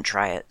we shouldn't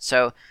try it.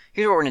 So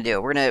here's what we're going to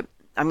do.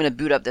 I'm going to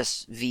boot up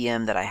this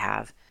VM that I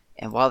have.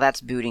 And while that's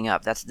booting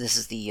up, this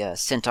is the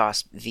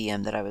CentOS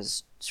VM that I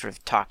was sort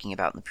of talking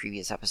about in the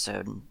previous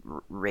episode and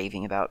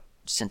raving about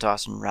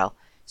CentOS and RHEL.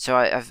 So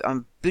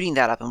I'm booting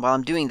that up, and while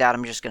I'm doing that,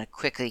 I'm just going to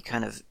quickly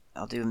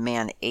I'll do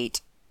man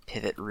 8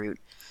 pivot root.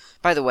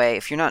 By the way,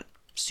 if you're not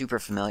super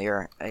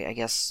familiar, I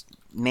guess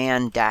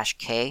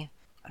man-k,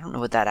 I don't know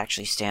what that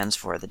actually stands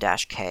for, the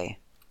 -k.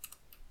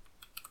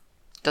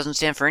 It doesn't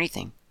stand for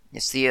anything.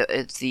 It's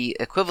the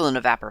equivalent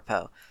of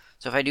apropos.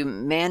 So if I do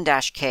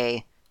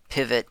man-k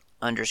pivot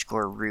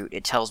 _root,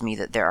 it tells me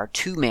that there are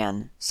 2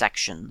 man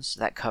sections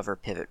that cover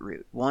pivot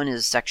root. One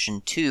is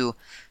section 2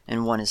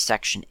 and one is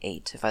section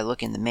 8. If I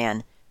look in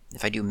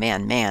if I do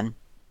man,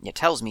 it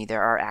tells me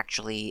there are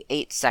actually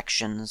 8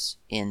 sections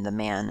in the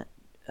man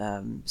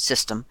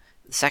system.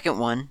 The second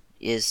one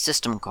is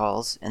system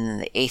calls, and then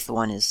the 8th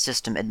one is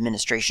system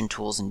administration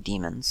tools and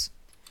daemons.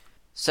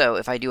 So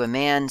if I do a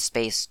man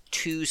space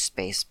 2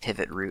 space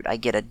pivot root, I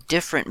get a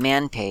different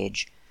man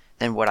page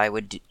than what I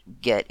would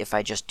get if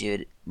I just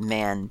did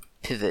man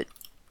pivot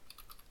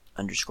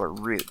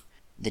 _root.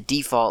 The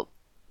default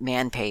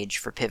man page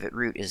for pivot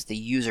root is the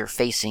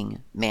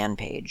user-facing man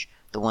page,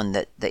 the one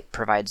that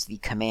provides the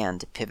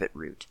command pivot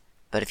root.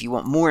 But if you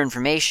want more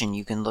information,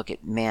 you can look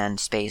at man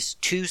space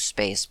 2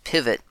 space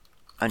pivot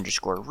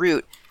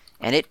 _root,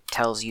 and it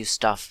tells you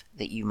stuff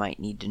that you might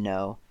need to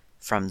know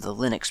from the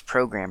Linux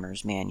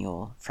programmer's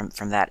manual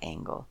from that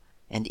angle.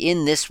 And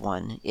in this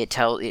one, it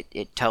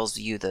tells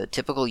you the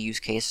typical use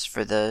case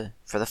for the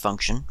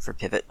function for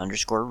pivot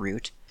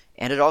 _root,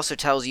 and it also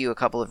tells you a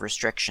couple of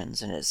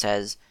restrictions. And it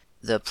says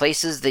the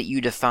places that you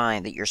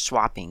define that you're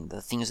swapping,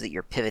 the things that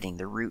you're pivoting,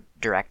 the root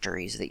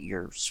directories that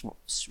you're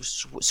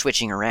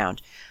switching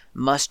around,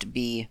 must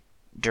be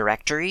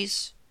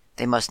directories.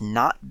 They must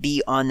not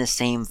be on the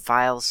same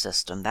file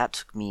system. That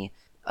took me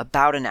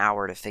about an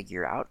hour to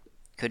figure out.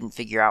 Couldn't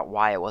figure out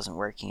why it wasn't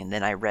working, and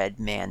then I read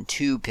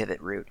man2 pivot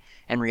root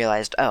and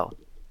realized,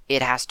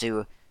 it has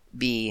to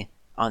be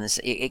on this.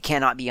 It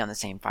cannot be on the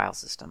same file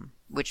system,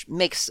 which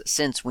makes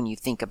sense when you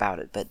think about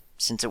it. But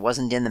since it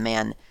wasn't in the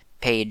man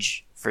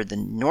page for the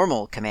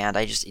normal command,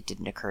 it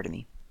didn't occur to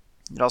me.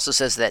 It also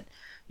says that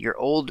your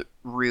old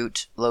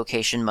root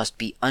location must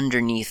be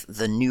underneath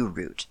the new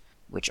root,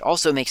 which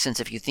also makes sense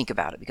if you think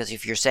about it, because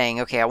if you're saying,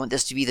 okay, I want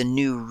this to be the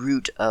new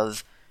root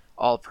of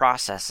all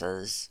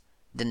processes,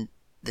 then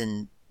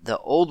the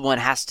old one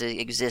has to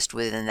exist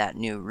within that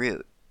new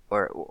root,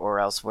 or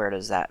else where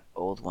does that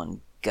old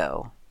one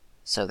go?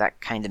 So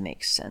that kind of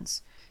makes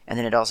sense. And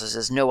then it also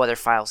says no other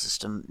file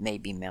system may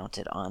be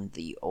mounted on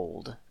the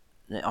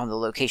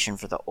location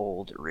for the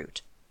old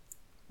root.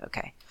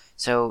 Okay,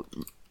 so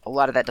a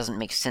lot of that doesn't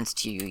make sense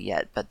to you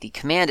yet, but the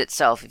command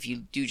itself, if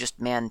you do just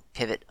man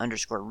pivot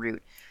 _root,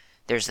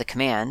 there's the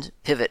command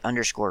pivot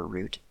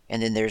 _root,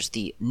 and then there's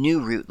the new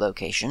root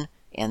location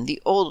and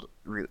the old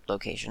root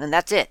location, and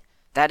that's it.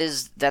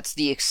 That's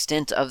the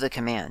extent of the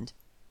command.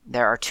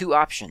 There are 2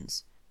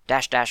 options,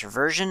 --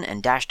 version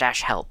and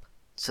 -- help.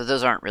 So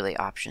those aren't really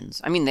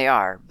options. I mean, they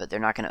are, but they're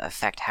not going to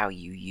affect how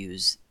you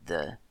use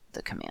the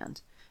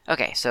command.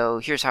 Okay, so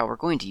here's how we're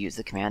going to use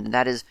the command, and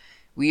that is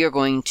we're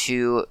going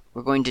to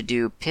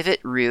do pivot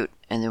root,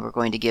 and then we're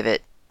going to give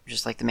it,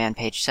 just like the man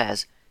page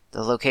says,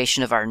 the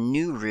location of our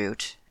new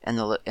root, and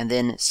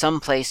then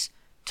someplace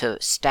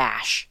to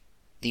stash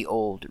the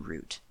old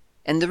root.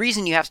 And the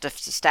reason you have to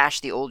stash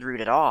the old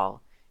root at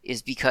all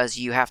is because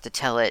you have to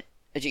tell it,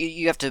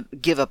 you have to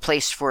give a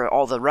place for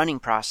all the running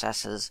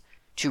processes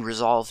to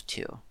resolve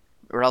to,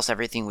 or else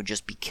everything would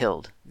just be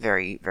killed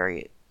very,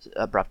 very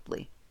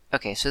abruptly.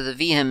 Okay, so the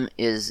VM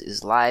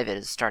is live, it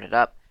has started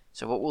up.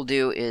 So what we'll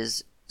do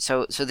is,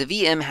 so the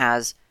VM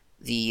has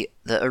the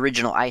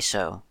original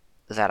ISO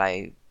that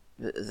I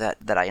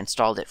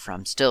installed it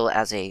from still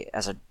as a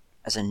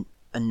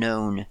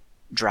known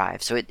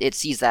drive. So it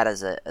sees that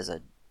as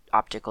a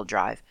optical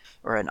drive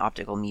or an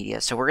optical media.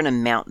 So we're going to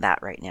mount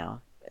that right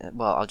now.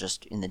 Well, I'll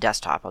just, in the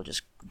desktop, I'll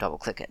just double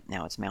click it.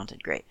 Now it's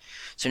mounted. Great.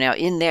 So now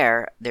in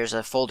there's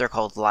a folder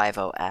called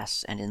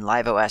LiveOS, and in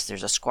LiveOS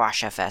there's a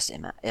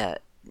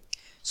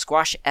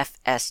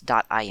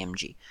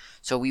squashfs.img.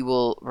 So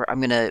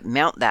I'm going to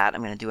mount that.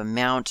 I'm going to do a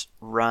mount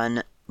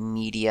run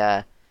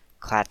media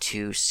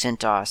clat2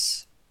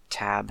 CentOS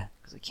tab,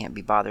 because I can't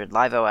be bothered,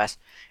 LiveOS,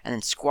 and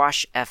then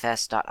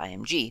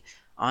squashfs.img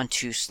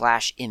onto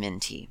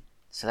 /mnt.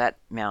 So that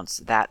mounts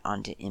that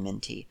onto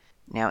mnt.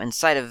 Now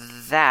inside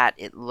of that,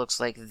 it looks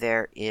like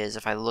there is,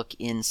 if I look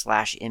in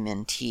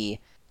 /mnt,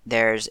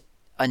 there's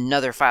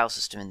another file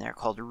system in there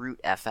called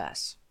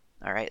rootfs.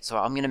 All right, so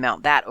I'm going to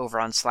mount that over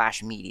on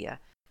 /media.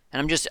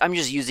 And I'm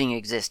just using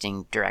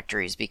existing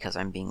directories because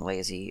I'm being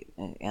lazy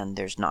and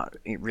there's not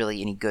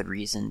really any good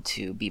reason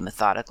to be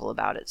methodical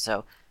about it.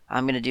 So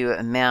I'm going to do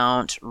a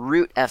mount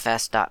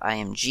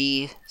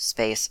rootfs.img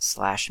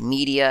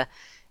 /media,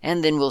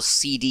 and then we'll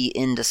cd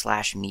into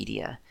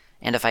 /media.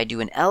 And if I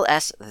do an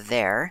ls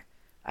there,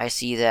 I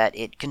see that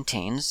it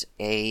contains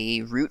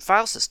a root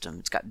file system.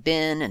 It's got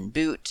bin and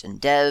boot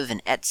and dev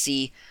and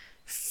etc,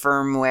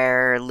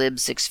 firmware,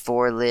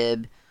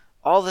 lib64lib,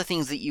 all the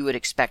things that you would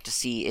expect to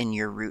see in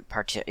your root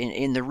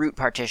in the root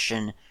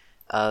partition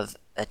of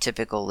a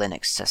typical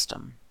Linux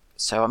system.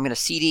 So I'm going to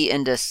cd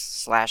into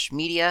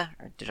 /media,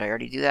 or did I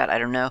already do that? I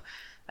don't know.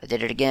 I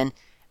did it again.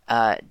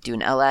 Do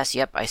an ls.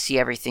 Yep, I see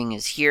everything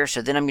is here.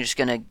 So then I'm just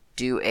going to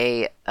do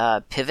a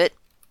pivot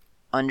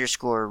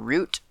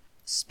 _root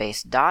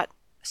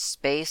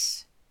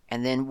space,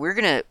 and then we're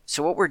going to,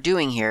 so what we're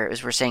doing here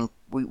is we're saying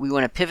we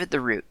want to pivot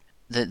the root.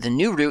 The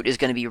new root is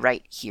going to be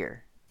right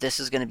here. This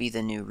is going to be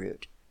the new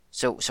root.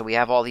 So we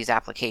have all these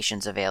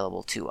applications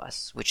available to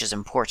us, which is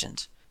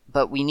important.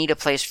 But we need a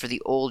place for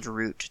the old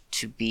root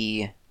to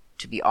be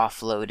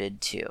offloaded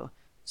to.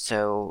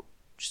 So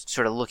just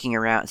sort of looking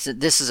around. So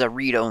this is a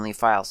read-only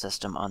file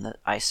system on the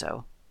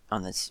ISO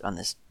on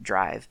this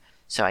drive.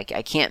 So I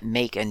can't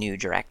make a new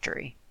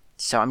directory.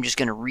 So I'm just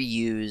going to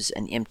reuse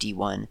an empty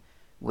one,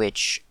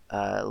 which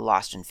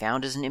lost and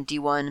found is an empty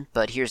one.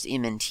 But here's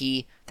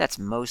mnt. That's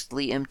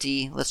mostly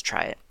empty. Let's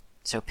try it.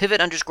 So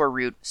pivot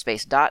 _root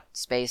space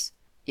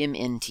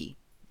mnt,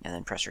 and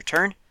then press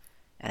return,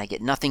 and I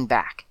get nothing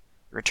back.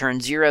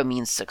 Return 0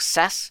 means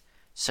success.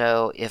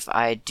 So if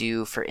I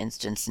do, for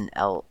instance, an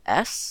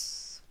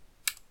ls,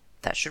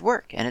 that should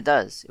work, and it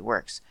does. It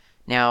works.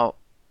 Now,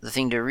 the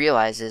thing to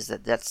realize is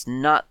that that's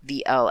not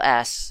the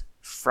ls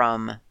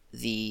from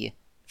the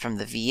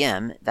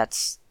VM.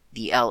 That's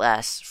the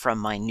ls from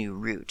my new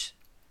root.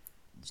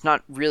 It's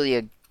not really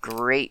a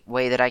great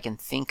way that I can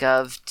think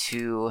of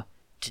to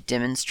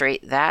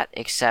demonstrate that,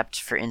 except,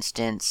 for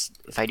instance,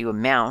 if I do a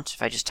mount,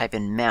 if I just type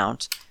in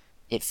mount,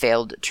 it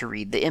failed to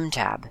read the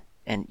mtab.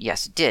 And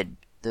yes, it did.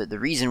 The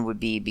reason would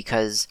be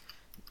because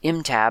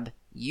mtab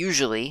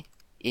usually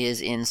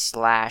is in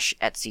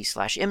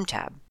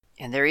 /etc/mtab.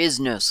 And there is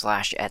no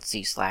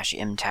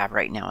 /etc/mtab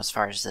right now as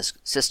far as this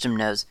system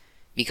knows,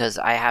 because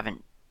I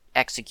haven't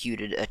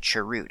executed a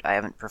chroot. I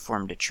haven't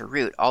performed a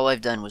chroot. All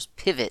I've done was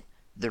pivot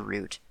the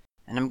root.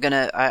 And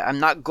I'm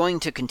not going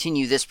to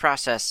continue this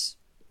process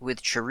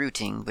with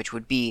chrooting, which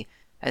would be,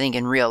 I think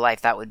in real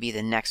life, that would be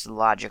the next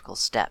logical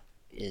step,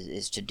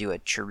 is to do a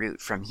chroot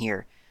from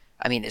here.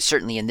 I mean,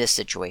 certainly in this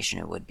situation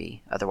it would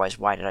be. Otherwise,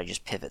 why did I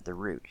just pivot the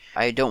root?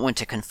 I don't want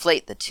to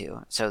conflate the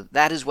two. So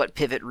that is what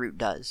pivot root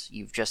does.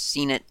 You've just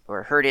seen it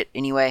or heard it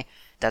anyway.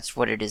 That's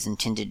what it is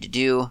intended to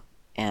do,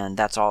 and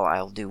that's all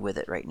I'll do with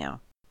it right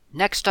now.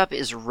 Next up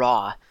is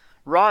raw.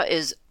 Raw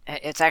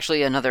it's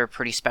actually another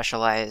pretty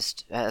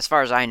specialized, as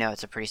far as I know,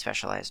 it's a pretty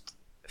specialized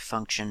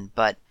function,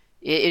 but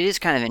it is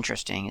kind of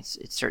interesting. It's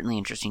certainly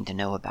interesting to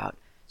know about.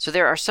 So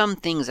there are some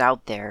things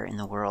out there in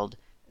the world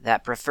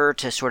that prefer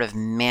to sort of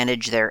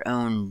manage their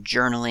own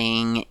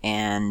journaling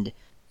and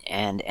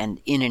in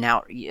and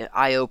out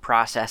I/O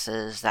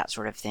processes, that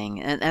sort of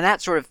thing. And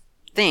that sort of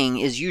thing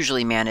is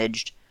usually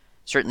managed,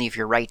 certainly if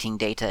you're writing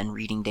data and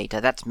reading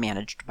data, that's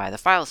managed by the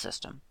file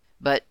system.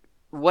 But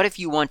what if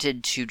you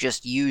wanted to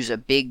just use a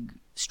big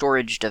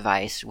storage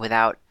device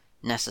without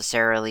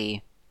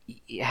necessarily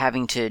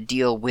having to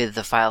deal with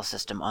the file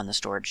system on the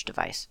storage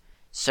device?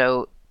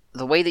 So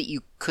the way that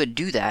you could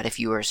do that, if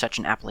you were such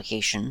an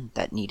application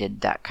that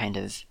needed that kind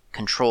of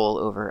control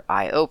over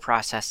I/O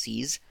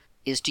processes,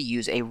 is to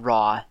use a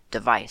raw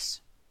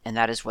device. And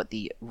that is what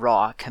the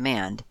raw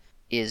command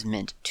is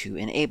meant to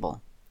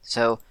enable.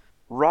 So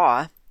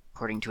raw,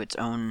 according to its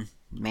own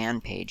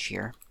man page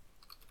here,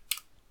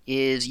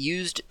 is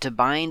used to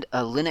bind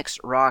a Linux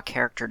raw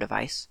character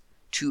device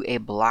to a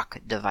block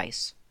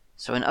device.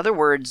 So in other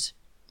words,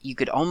 you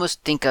could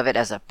almost think of it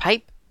as a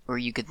pipe, or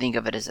you could think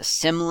of it as a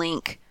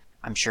symlink.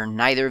 I'm sure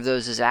neither of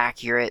those is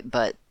accurate,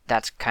 but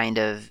that's kind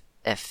of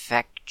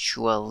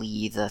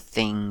effectually the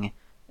thing.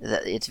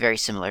 It's very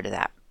similar to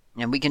that.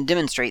 And we can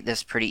demonstrate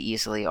this pretty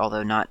easily,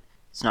 although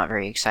it's not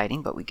very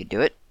exciting, but we could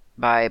do it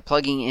by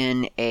plugging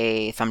in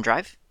a thumb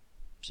drive.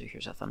 So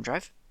here's a thumb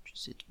drive.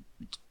 It's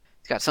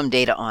got some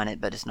data on it,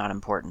 but it's not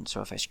important,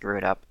 so if I screw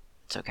it up,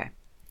 it's okay.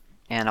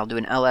 And I'll do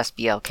an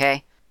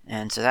LSBLK,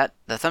 and so that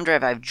the thumb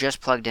drive I've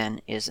just plugged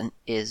in is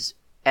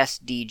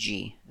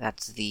SDG.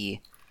 That's the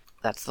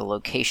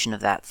location of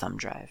that thumb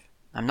drive.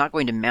 I'm not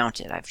going to mount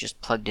it, I've just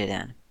plugged it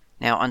in.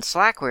 Now on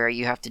Slackware,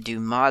 you have to do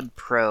mod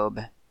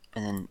probe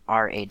and then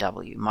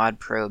RAW, mod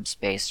probe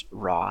space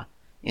raw,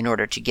 in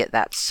order to get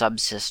that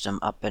subsystem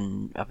up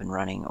and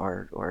running,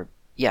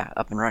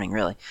 up and running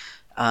really.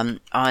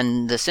 On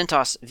the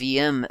CentOS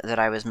VM that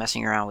I was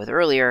messing around with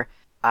earlier,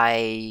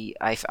 I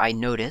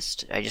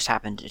noticed, I just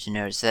happened to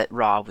notice that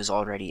raw was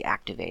already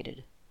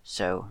activated.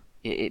 So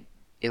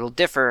it'll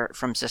differ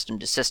from system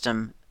to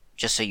system,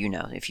 just so you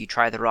know. If you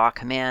try the raw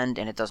command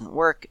and it doesn't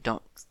work,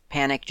 don't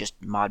panic, just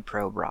mod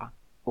probe raw.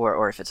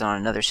 Or if it's on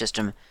another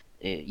system,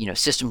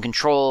 system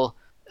control,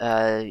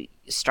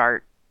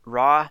 start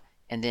raw,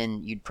 and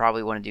then you'd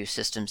probably want to do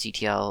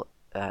systemctl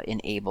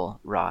enable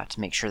raw to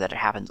make sure that it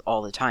happens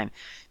all the time.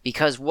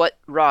 Because what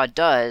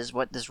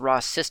this raw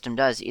system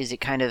does, is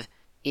it kind of,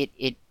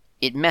 it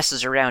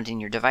messes around in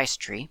your device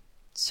tree.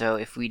 So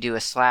if we do a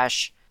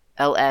 /ls/dev/RA,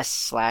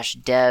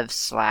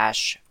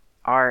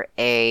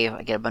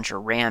 I get a bunch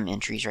of RAM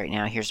entries right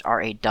now. Here's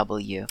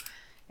RAW,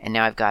 and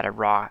now I've got a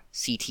raw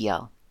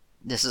CTL.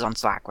 This is on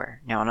Slackware.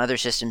 Now on other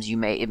systems,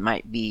 it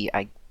might be,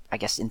 I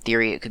guess in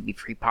theory it could be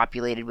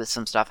pre-populated with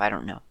some stuff, I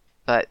don't know.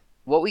 But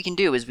what we can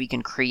do is we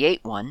can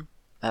create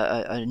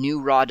a new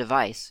raw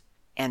device,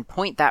 and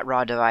point that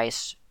raw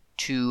device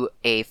to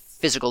a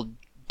physical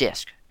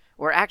disk.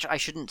 Or actually, I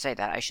shouldn't say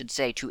that. I should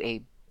say to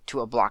a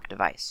block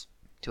device.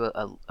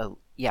 A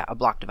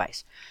block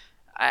device.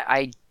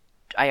 I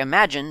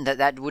imagine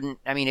that wouldn't,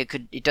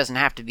 it doesn't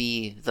have to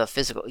be the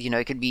physical,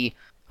 it could be,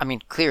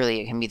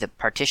 clearly it can be the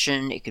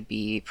partition, it could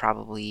be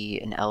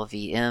probably an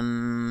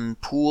LVM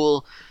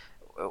pool,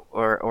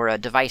 or a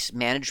device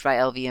managed by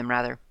LVM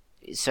rather.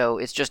 So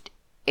it's just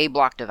a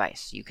block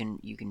device. You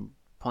can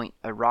point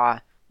a raw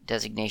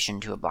designation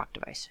to a block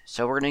device.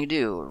 So we're going to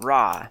do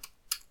raw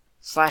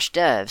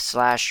 /dev/raw/raw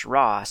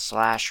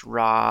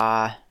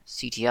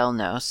CTL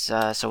nos.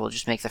 So we'll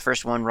just make the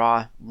first one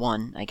raw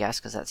 1, I guess,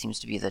 because that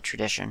seems to be the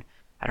tradition.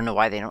 I don't know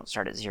why they don't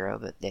start at 0,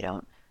 but they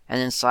don't. And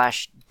then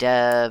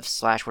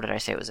 /dev/ what did I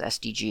say? It was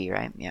SDG,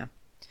 right? Yeah.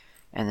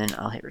 And then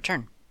I'll hit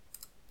return.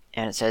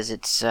 And it says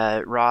it's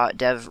raw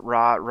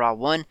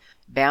 1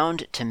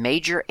 bound to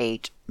major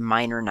 8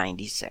 minor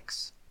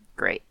 96.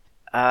 Great.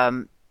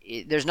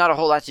 There's not a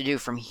whole lot to do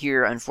from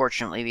here,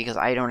 unfortunately, because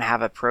I don't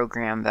have a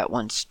program that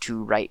wants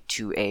to write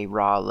to a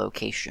raw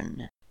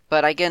location.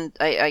 But again,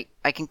 I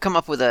can come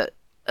up with a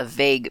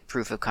vague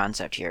proof of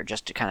concept here,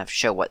 just to kind of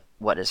show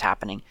what is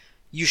happening.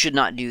 You should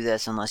not do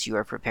this unless you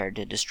are prepared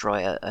to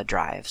destroy a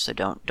drive, so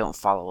don't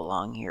follow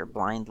along here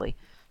blindly.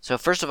 So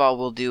first of all,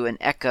 we'll do an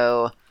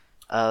echo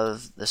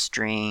of the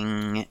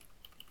string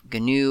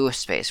GNU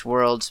space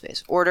world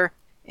space order,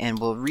 and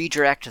we'll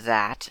redirect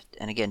that,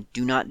 and again,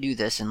 do not do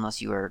this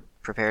unless you are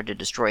prepared to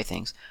destroy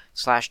things,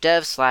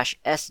 /dev/SDX,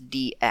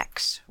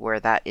 where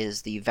that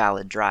is the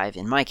valid drive.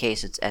 In my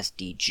case, it's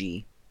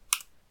SDG.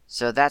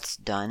 So that's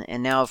done,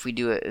 and now if we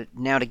do it,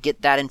 now to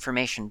get that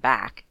information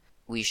back,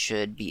 we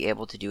should be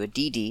able to do a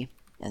DD,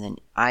 and then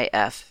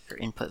IF for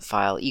input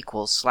file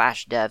equals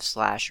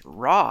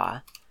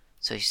 /dev/raw.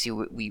 So you see,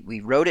 we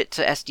wrote it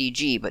to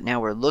SDG, but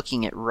now we're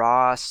looking at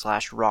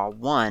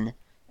raw/raw1,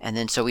 and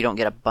then so we don't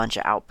get a bunch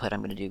of output,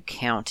 I'm going to do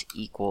count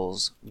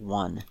equals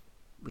 1,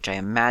 which I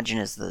imagine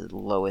is the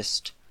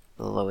lowest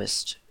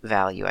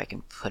value I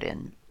can put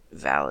in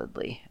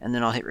validly. And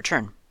then I'll hit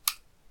return.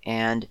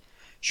 And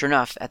sure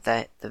enough, at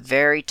the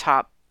very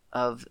top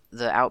of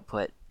the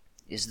output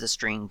is the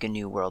string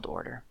GNU world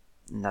order.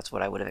 And that's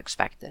what I would have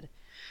expected.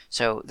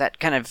 So that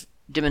kind of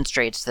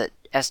demonstrates that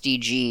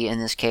SDG in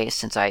this case,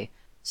 since I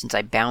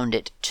bound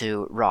it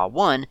to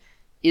raw1,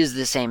 is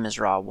the same as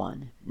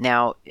raw1.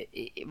 Now,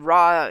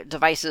 raw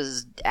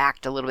devices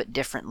act a little bit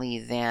differently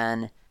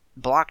than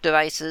block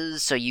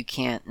devices, so you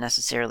can't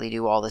necessarily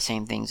do all the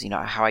same things.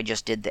 How I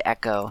just did the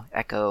echo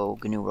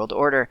GNU world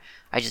order,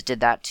 I just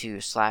did that to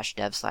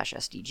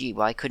 /dev/SDG.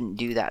 Well, I couldn't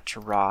do that to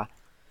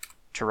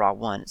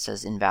raw1. It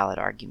says invalid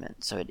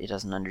argument, so it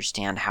doesn't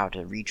understand how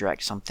to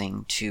redirect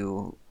something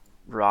to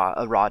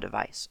a raw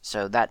device.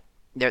 So that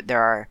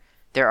there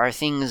are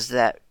things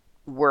that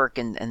work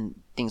and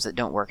things that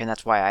don't work, and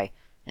that's why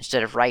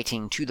instead of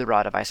writing to the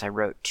raw device, I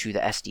wrote to the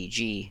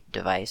SDG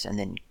device and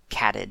then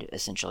catted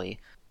essentially,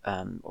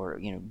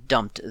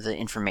 dumped the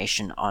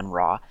information on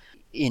raw.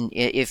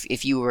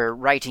 If you were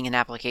writing an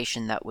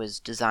application that was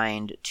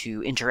designed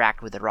to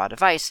interact with the raw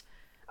device,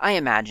 I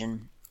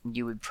imagine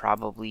you would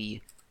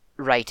probably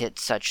write it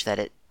such that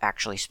it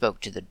actually spoke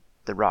to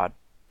the raw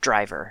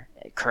driver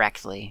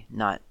correctly,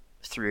 not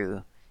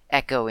through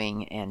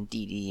echoing and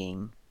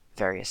DDing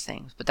various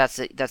things. But that's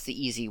the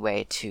easy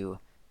way to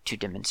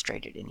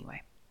demonstrate it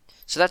anyway.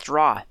 So that's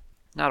raw.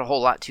 Not a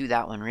whole lot to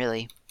that one,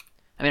 really.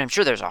 I mean, I'm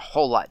sure there's a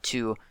whole lot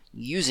to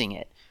using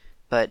it,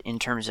 but in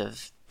terms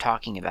of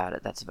talking about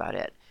it, that's about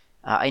it.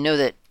 I know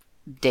that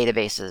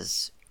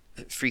databases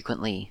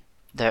frequently,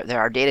 there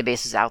are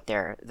databases out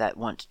there that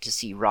want to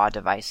see raw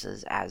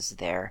devices as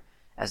their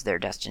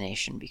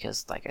destination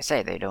because, like I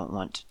say, they don't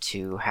want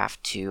to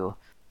have to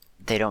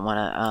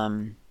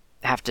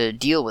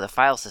deal with a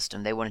file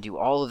system. They want to do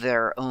all of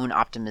their own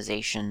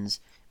optimizations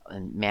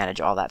and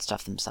manage all that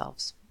stuff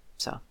themselves.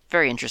 So,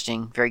 very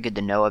interesting, very good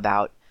to know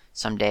about.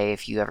 Someday,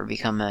 if you ever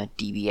become a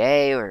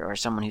DBA or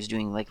someone who's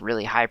doing like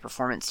really high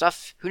performance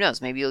stuff, who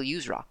knows, maybe you'll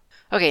use raw.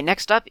 Okay,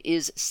 next up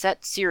is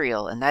set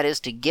serial, and that is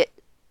to get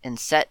and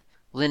set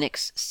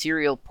Linux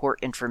serial port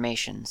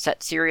information.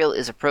 Set serial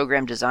is a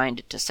program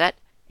designed to set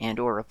and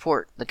or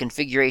report the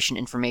configuration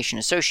information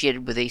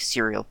associated with a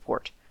serial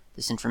port.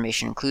 This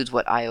information includes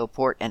what I/O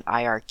port and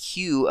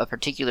IRQ a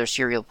particular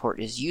serial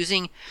port is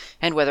using,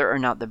 and whether or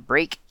not the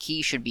break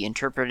key should be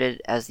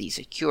interpreted as the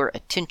secure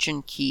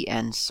attention key,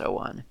 and so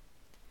on.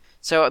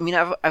 So, I mean,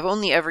 I've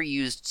only ever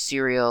used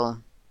serial,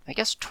 I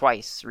guess,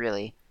 twice,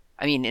 really.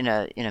 I mean, in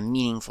a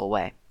meaningful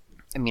way.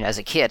 I mean, as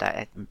a kid,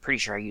 I'm pretty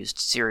sure I used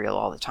serial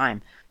all the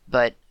time,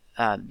 but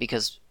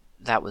because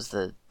that was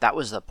the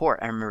port.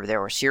 I remember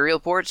there were serial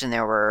ports and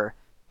there were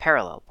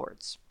parallel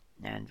ports,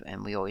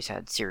 and we always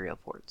had serial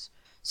ports.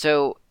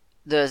 So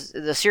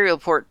the serial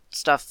port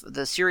stuff,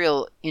 the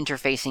serial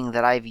interfacing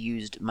that I've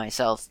used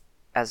myself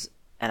as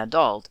an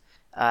adult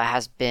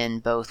has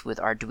been both with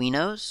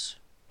Arduinos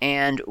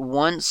and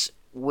once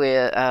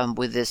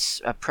with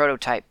this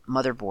prototype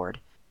motherboard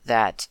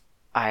that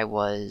I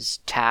was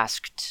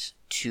tasked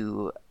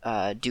to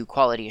do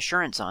quality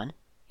assurance on.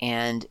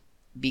 And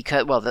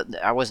because,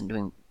 I wasn't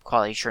doing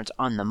quality assurance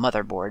on the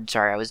motherboard.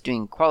 Sorry, I was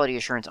doing quality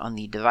assurance on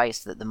the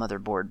device that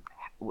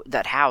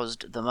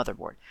housed the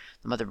motherboard.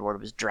 The motherboard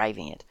was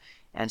driving it.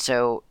 And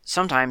so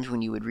sometimes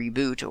when you would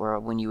reboot or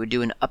when you would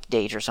do an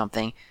update or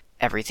something,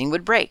 everything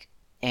would break.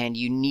 And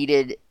you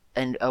needed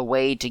a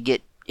way to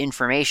get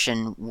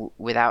information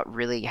without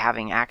really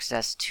having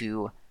access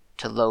to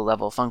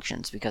low-level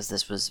functions, because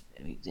this was,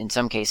 in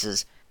some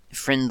cases,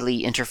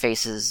 friendly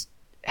interfaces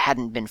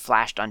hadn't been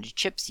flashed onto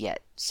chips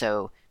yet.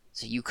 So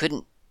you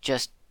couldn't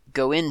just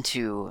go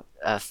into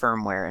a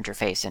firmware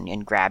interface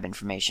and grab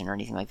information or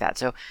anything like that.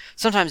 So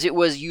sometimes it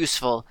was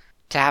useful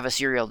to have a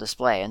serial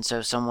display, and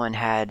so someone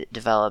had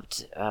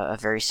developed a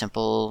very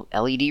simple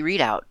LED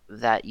readout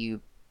that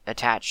you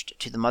attached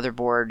to the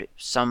motherboard,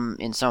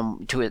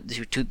 to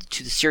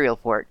the serial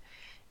port,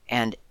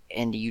 and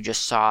you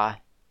just saw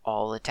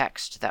all the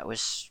text that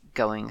was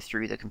going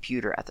through the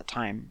computer at the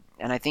time.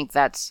 And I think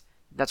that's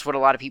what a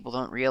lot of people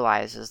don't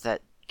realize, is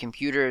that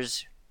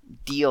computers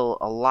deal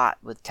a lot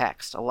with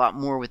text, a lot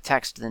more with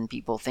text than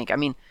people think. I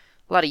mean,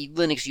 a lot of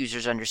Linux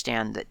users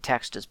understand that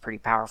text is pretty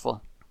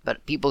powerful,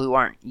 but people who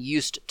aren't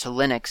used to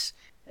Linux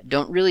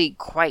don't really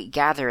quite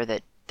gather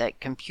that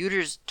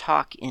computers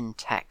talk in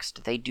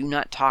text. They do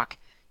not talk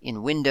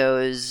in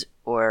windows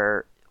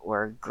or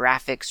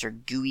graphics or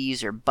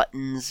GUIs or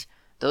buttons.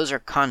 Those are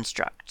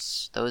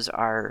constructs. Those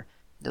are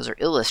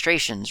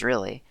illustrations,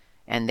 really,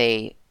 and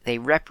they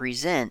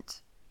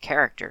represent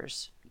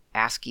characters,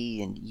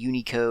 ASCII and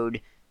Unicode,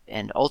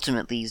 and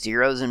ultimately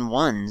zeros and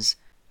ones.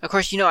 Of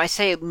course, I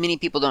say many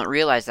people don't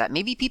realize that.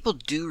 Maybe people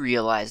do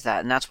realize that,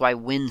 and that's why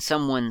when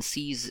someone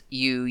sees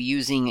you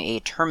using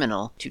a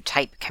terminal to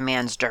type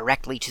commands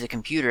directly to the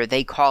computer,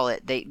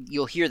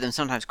 you'll hear them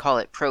sometimes call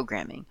it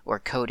programming or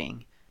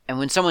coding. And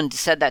when someone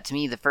said that to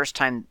me the first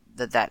time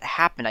that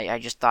happened, I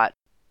just thought,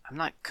 I'm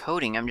not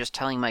coding, I'm just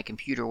telling my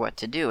computer what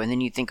to do. And then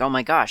you think, oh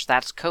my gosh,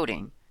 that's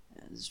coding.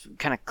 It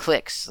kind of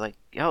clicks, like,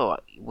 oh,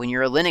 when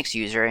you're a Linux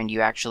user and you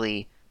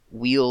actually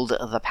wield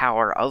the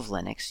power of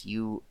Linux,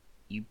 you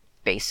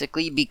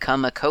basically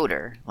become a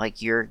coder.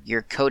 Like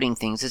you're coding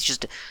things. It's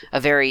just a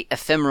very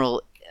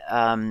ephemeral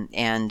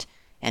and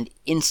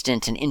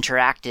instant and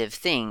interactive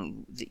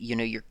thing.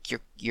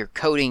 You're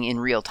coding in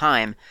real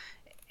time,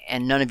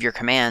 and none of your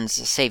commands,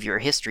 save your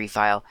history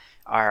file,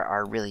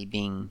 are really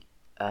being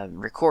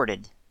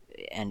recorded,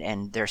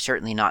 and they're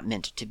certainly not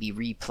meant to be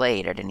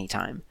replayed at any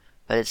time.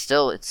 But it's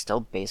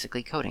still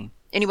basically coding.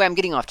 Anyway, I'm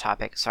getting off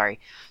topic. Sorry.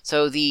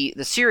 So the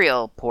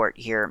serial port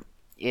here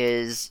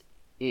is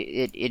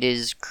it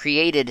is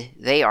created.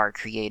 They are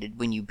created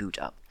when you boot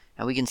up,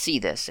 and we can see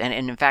this. And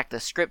in fact, the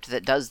script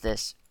that does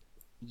this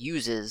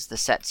uses the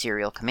set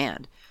serial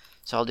command.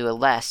 So I'll do a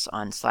less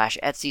on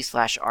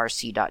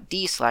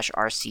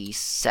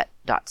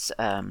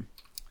 /etc/rc.d/rc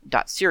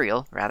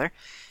set.serial rather,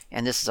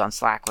 and this is on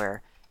Slackware.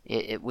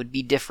 It would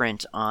be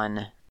different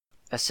on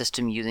a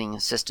system using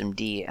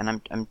systemd,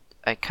 and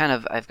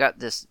I've got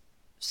this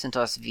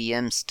CentOS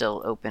VM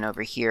still open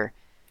over here,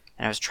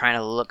 and I was trying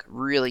to look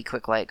really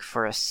quick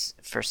for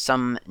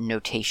some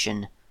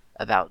notation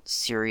about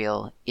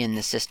serial in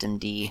the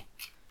systemd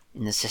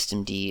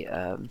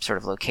sort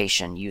of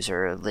location,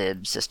 user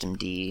lib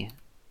systemd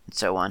and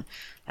so on,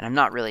 and I'm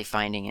not really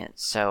finding it.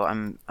 So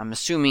I'm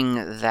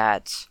assuming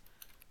that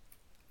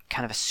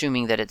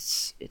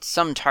it's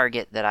some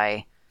target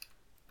that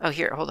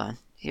here, hold on,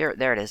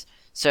 there it is.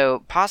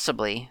 So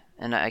possibly,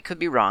 and I could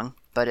be wrong,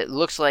 but it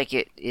looks like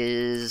it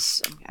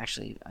is.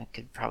 Actually, I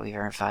could probably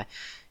verify.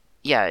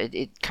 Yeah,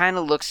 it kind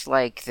of looks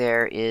like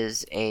there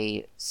is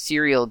a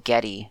serial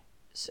Getty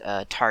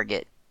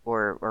target,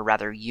 or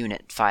rather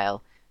unit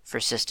file for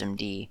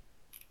systemd,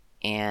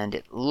 and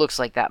it looks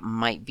like that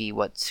might be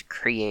what's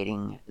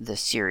creating the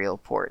serial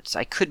ports.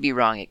 I could be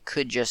wrong. It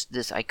could just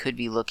this. I could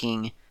be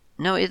looking.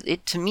 No,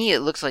 it to me it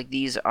looks like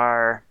these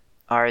are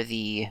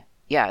the.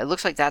 Yeah, it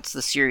looks like that's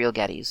the serial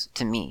Gettys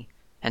to me.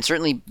 And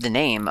certainly the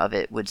name of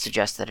it would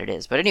suggest that it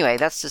is. But anyway,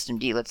 that's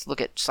systemd. Let's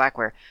look at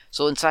Slackware.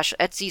 So in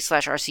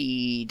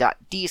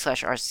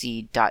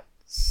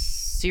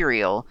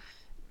 /etc/rc.d/rc.serial,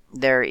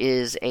 there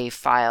is a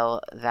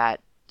file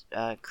that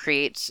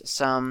creates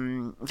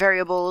some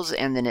variables,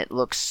 and then it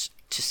looks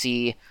to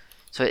see.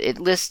 So it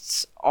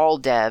lists all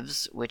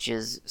devs, which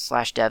is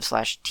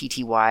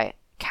 /dev/tty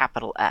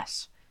capital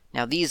S.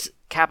 Now these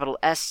capital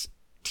S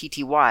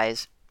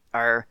TTYs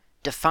are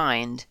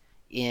defined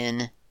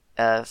in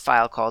a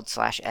file called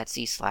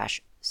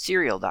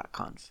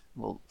 /etc/serial.conf.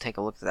 We'll take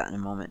a look at that in a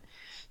moment.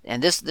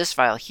 And this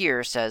file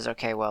here says,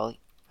 okay, well,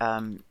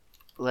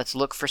 let's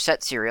look for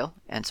set serial.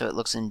 And so it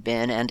looks in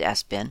bin and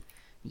sbin,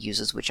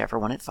 uses whichever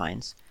one it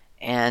finds.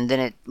 And then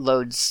it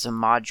loads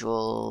some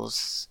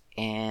modules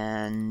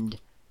and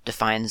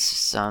defines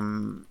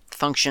some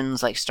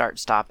functions like start,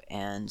 stop,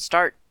 and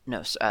start.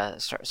 No,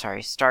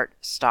 start,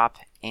 stop,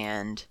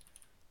 and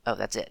oh,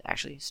 that's it,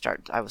 actually.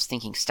 Start. I was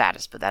thinking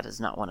status, but that is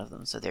not one of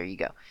them, so there you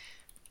go.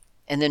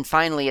 And then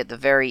finally, at the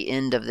very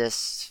end of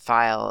this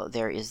file,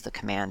 there is the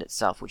command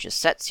itself, which is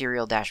set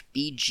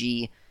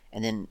serial-bg,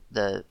 and then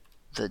the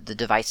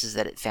devices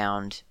that it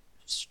found,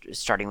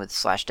 starting with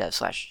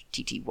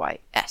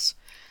 /dev/ttys,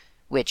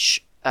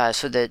 which,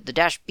 so the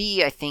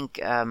 -b, I think,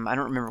 I don't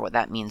remember what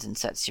that means in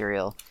set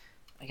serial.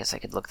 I guess I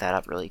could look that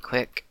up really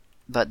quick.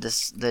 But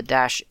the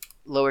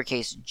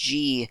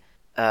 $g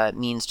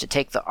means to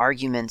take the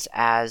arguments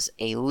as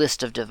a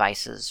list of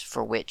devices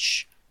for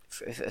which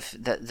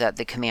that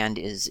the command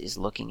is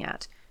looking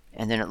at.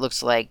 And then it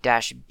looks like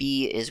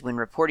 -b is when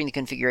reporting the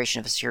configuration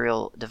of a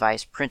serial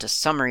device, print a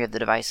summary of the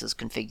device's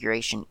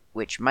configuration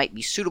which might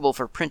be suitable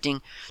for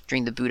printing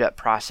during the boot up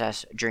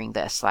process during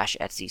the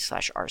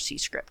 /etc/rc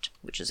script,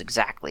 which is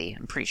exactly,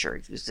 I'm pretty sure,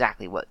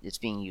 exactly what it's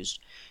being used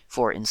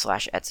for in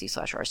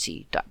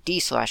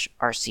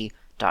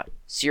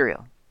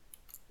 /etc/rc.d/rc.serial.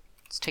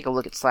 Let's take a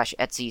look at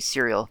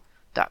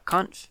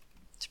 /etc/serial.conf.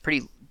 It's a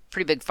pretty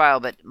big file,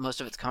 but most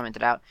of it's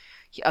commented out.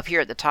 Up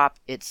here at the top,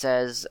 it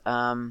says,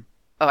 oh,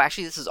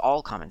 actually, this is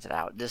all commented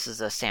out. This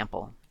is a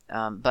sample,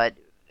 but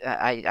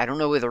I don't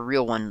know where the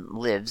real one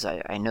lives.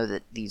 I know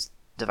that these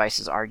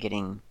devices are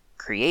getting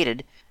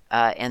created,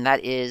 and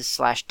that is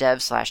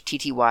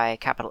 /dev/tty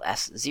capital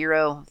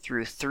S0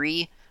 through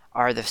 3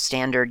 are the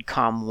standard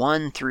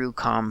COM1 through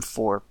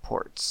COM4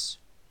 ports.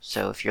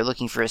 So if you're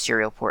looking for a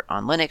serial port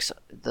on Linux,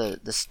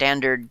 the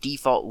standard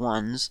default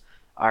ones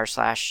are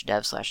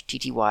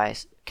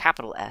 /dev/tty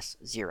capital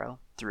S0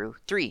 through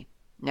 3.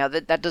 Now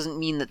that doesn't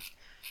mean that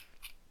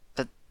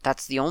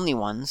that's the only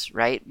ones,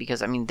 right?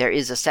 Because I mean there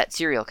is a set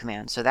serial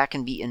command, so that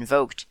can be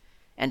invoked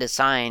and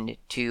assigned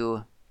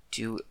to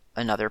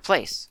another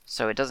place.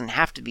 So it doesn't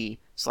have to be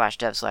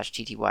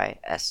 /dev/tty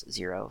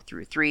S0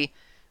 through 3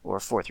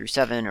 or 4 through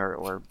 7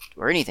 or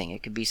anything.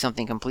 It could be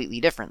something completely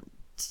different.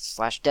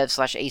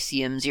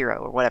 /dev/acm0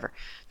 or whatever.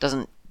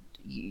 Doesn't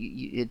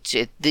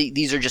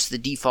these are just the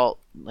default,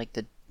 like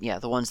the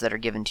ones that are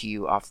given to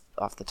you off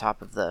the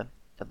top of the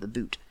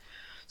boot.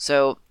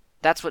 So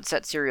that's what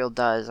set serial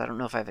does. I don't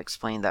know if I've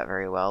explained that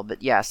very well,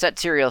 but yeah, set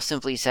serial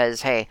simply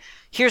says, hey,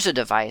 here's a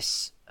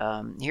device,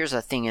 here's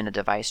a thing in a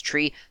device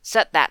tree,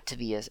 set that to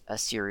be a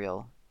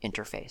serial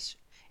interface.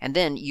 And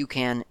then you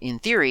can, in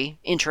theory,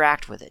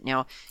 interact with it.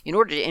 Now, in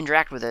order to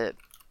interact with a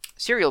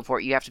serial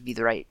port, you have to be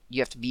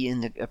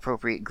in the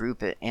appropriate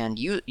group, and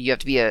you have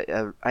to be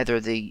either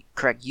the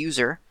correct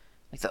user,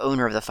 like the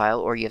owner of the file,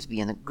 or you have to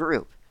be in the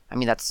group. I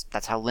mean, that's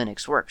how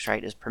Linux works,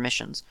 right, is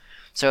permissions.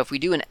 So if we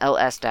do an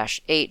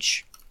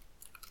ls-h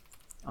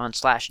on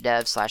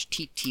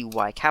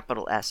 /dev/tty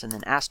capital S and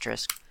then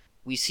asterisk,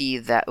 we see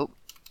that,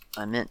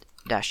 I meant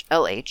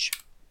 -lh,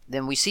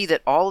 then we see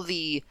that all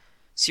the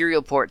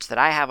serial ports that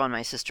I have on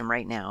my system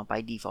right now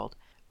by default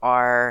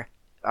are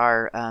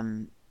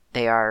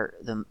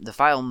the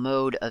file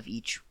mode of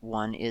each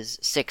one is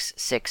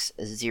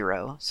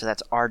 660, so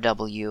that's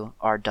RW,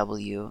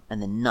 RW,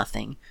 and then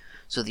nothing.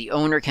 So the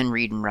owner can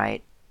read and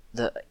write.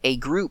 A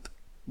group,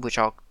 which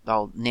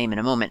I'll name in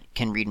a moment,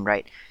 can read and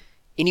write.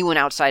 Anyone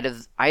outside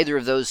of either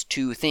of those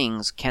two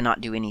things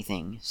cannot do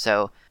anything.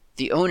 So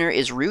the owner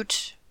is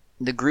root,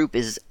 the group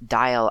is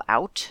dial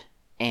out,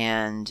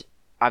 and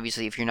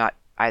obviously if you're not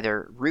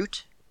either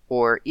root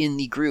or in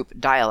the group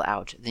dial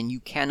out, then you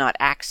cannot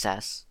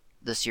access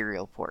the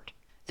serial port.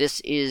 This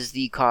is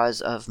the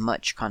cause of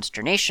much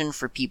consternation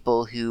for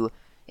people who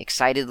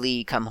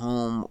excitedly come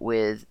home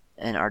with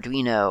an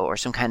Arduino or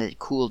some kind of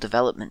cool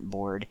development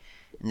board,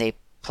 and they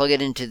plug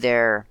it into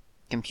their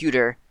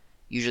computer,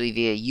 usually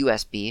via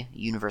USB,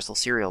 Universal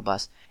Serial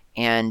Bus,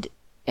 and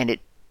it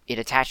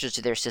attaches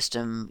to their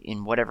system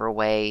in whatever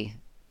way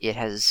it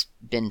has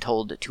been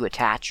told to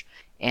attach,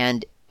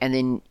 and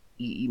then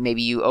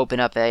maybe you open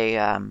up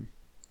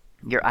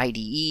your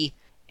IDE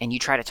and you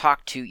try to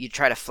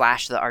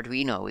flash the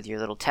Arduino with your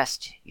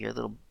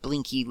little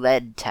blinky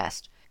LED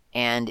test,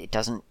 and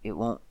it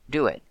won't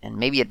do it. And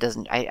maybe it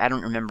doesn't, I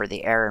don't remember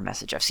the error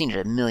message. I've seen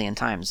it a million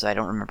times, so I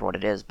don't remember what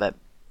it is, but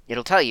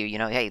it'll tell you,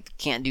 hey, it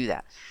can't do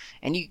that.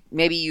 And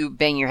maybe you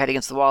bang your head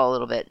against the wall a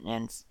little bit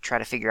and try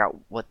to figure out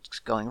what's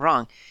going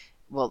wrong.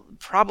 Well,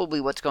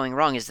 probably what's going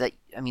wrong is that,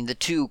 the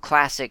two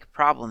classic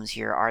problems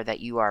here are that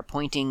you are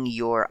pointing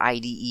your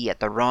IDE at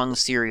the wrong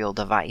serial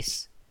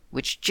device,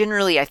 which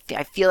generally I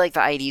feel like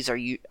the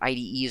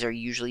IDEs are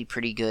usually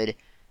pretty good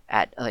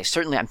at,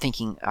 certainly I'm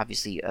thinking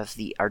obviously of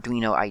the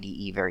Arduino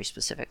IDE very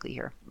specifically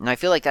here. And I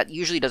feel like that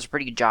usually does a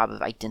pretty good job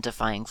of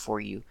identifying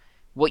for you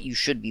what you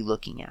should be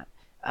looking at.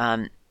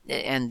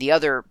 And the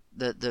other,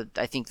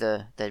 I think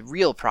the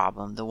real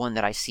problem, the one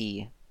that I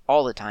see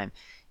all the time,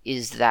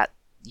 is that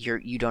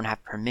you don't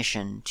have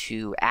permission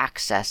to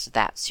access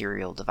that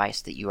serial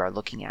device that you are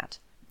looking at.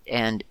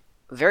 And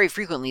very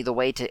frequently the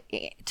way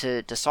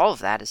to solve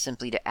that is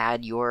simply to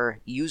add your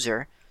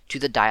user to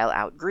the dial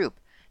out group.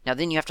 Now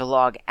then you have to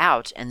log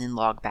out and then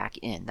log back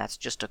in. That's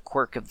just a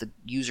quirk of the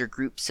user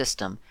group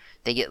system.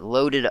 They get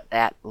loaded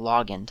at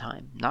login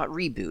time, not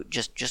reboot,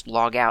 just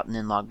log out and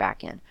then log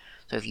back in.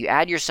 So if you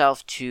add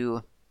yourself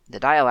to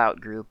the dial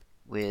out group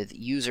with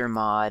user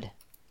mod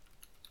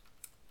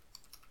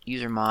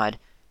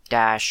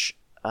dash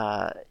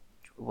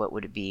what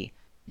would it be,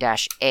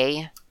 dash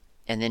A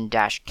and then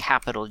dash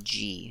capital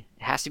G.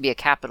 It has to be a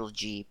capital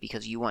G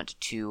because you want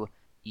to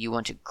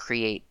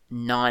create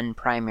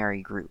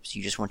non-primary groups.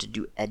 You just want to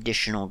do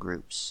additional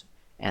groups,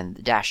 and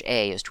the dash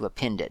A is to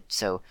append it.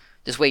 So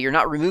this way you're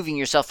not removing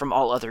yourself from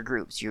all other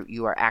groups.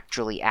 You are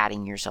actually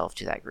adding yourself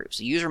to that group.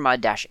 So user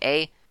mod dash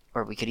A,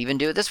 or we could even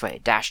do it this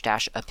way, dash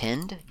dash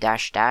append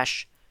dash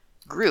dash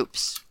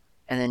groups,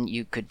 and then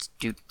you could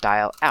do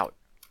dial out,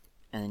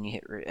 and then you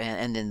hit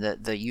and then the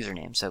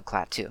username, so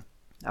clat2.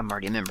 I'm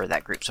already a member of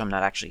that group, so I'm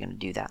not actually going to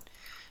do that.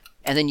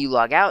 And then you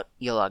log out,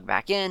 you log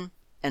back in,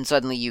 and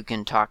suddenly you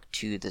can talk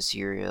to the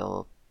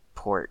serial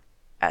port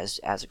as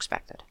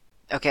expected.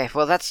 Okay,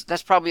 well that's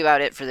probably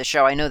about it for the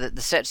show. I know that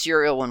the set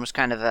serial one was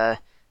kind of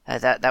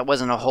that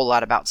wasn't a whole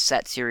lot about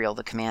set serial,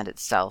 the command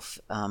itself.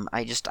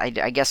 I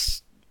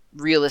guess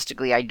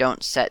realistically I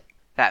don't set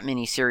that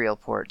many serial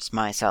ports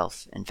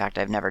myself. In fact,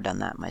 I've never done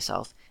that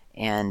myself,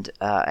 and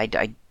I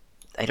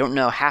don't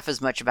know half as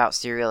much about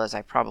serial as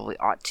I probably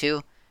ought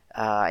to.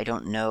 I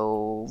don't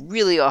know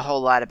really a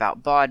whole lot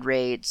about baud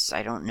rates.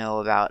 I don't know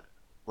about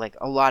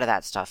a lot of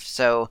that stuff.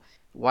 So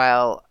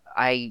while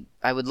I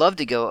would love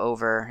to go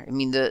over,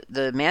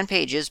 the man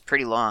page is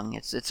pretty long.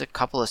 It's a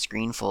couple of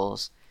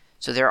screenfuls,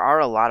 so there are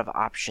a lot of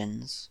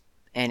options,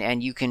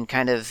 and you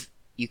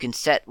can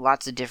set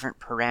lots of different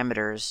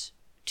parameters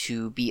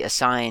to be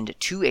assigned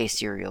to a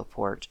serial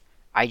port.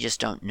 I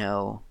just don't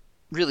know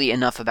really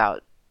enough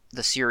about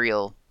the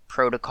serial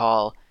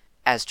protocol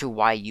as to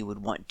why you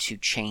would want to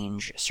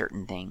change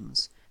certain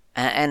things.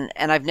 And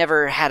I've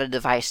never had a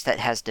device that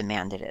has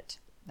demanded it.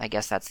 I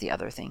guess that's the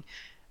other thing.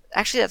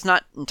 Actually, that's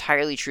not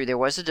entirely true. There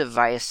was a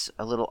device,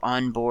 a little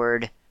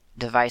onboard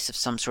device of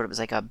some sort. It was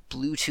like a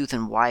Bluetooth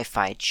and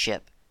Wi-Fi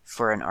chip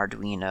for an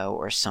Arduino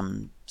or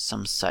some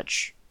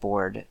such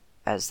board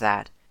as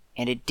that.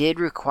 And it did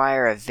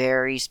require a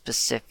very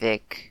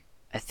specific,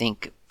 I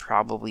think,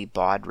 probably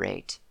baud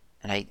rate.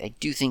 And I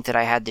do think that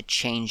I had to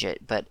change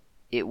it, but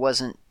it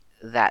wasn't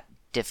that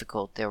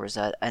difficult. There was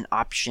an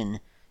option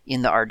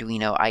in the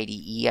Arduino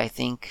IDE, I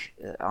think,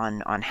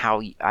 on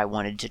how I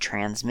wanted to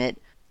transmit.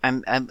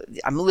 I'm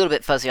a little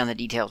bit fuzzy on the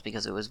details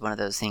because it was one of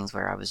those things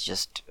where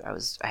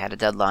I had a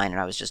deadline and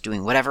I was just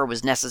doing whatever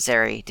was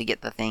necessary to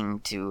get the thing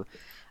to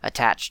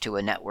attach to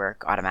a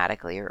network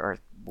automatically or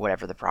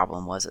whatever the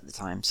problem was at the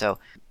time. So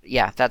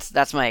yeah,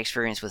 that's my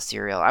experience with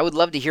serial. I would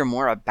love to hear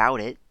more about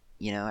it,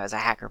 as a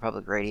Hacker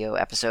Public Radio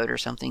episode or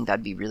something.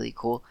 That'd be really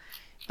cool.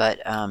 But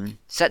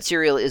set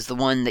serial is the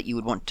one that you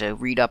would want to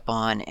read up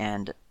on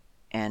and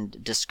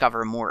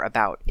discover more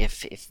about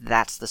if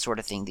that's the sort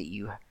of thing that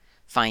you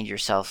find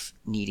yourself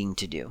needing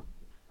to do.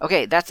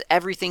 Okay, that's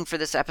everything for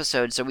this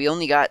episode. So we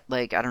only got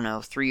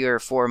 3 or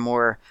 4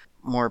 more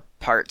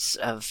parts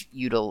of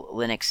util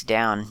Linux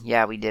down.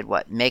 Yeah, we did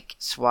make,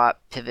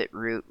 swap, pivot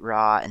root,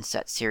 raw, and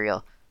set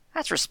serial.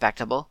 That's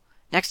respectable.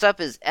 Next up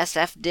is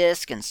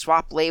sfdisk and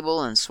swap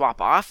label and swap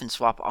off and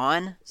swap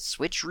on,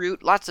 switch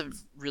root, lots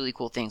of really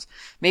cool things.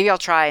 Maybe I'll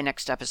try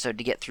next episode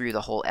to get through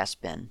the whole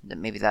SBin.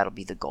 Maybe that'll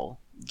be the goal.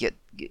 Get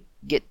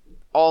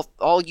all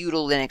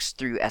util Linux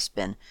through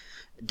SBin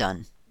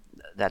done.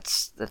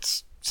 That's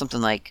something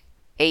like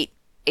 8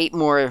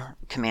 more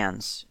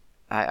commands.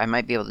 I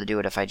might be able to do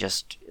it if I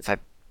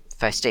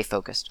if I stay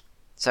focused.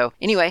 So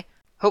anyway,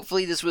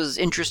 hopefully this was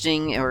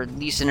interesting or at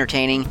least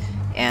entertaining,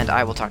 and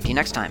I will talk to you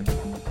next time.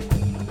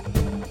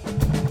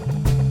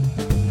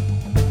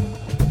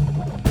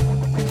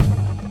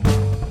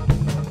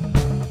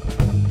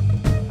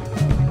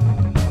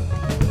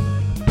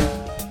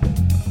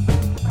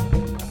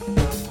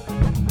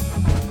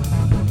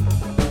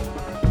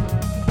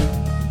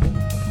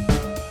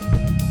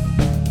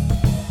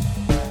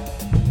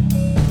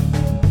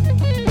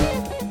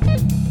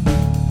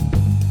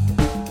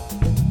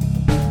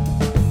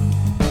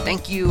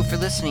 Thank you for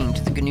listening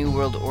to the GNU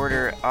World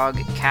Order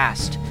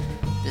Ogcast.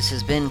 This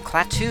has been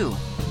Klaatu.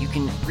 You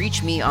can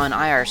reach me on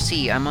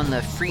IRC. I'm on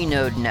the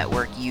Freenode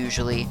network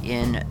usually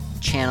in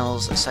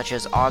channels such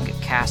as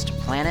Ogcast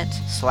Planet,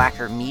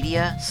 Slacker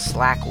Media,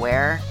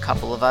 Slackware, a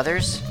couple of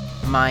others.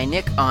 My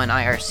nick on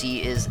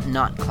IRC is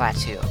not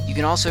Klaatu. You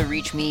can also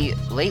reach me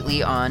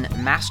lately on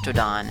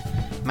Mastodon.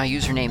 My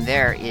username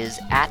there is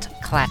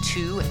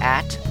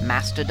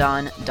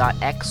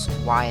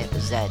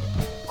 @klaatu@mastodon.xyz.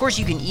 Of course,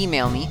 you can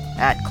email me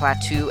at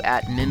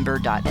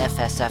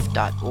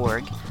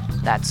klaatu@member.fsf.org.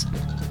 That's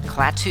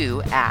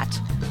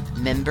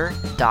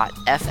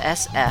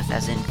klaatu@member.fsf,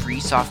 as in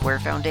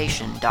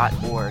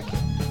freesoftwarefoundation.org.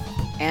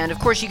 And of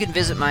course, you can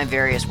visit my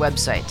various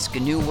websites,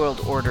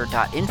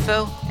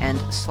 GNUWorldOrder.info and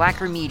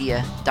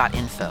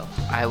slackermedia.info.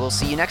 I will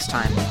see you next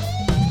time.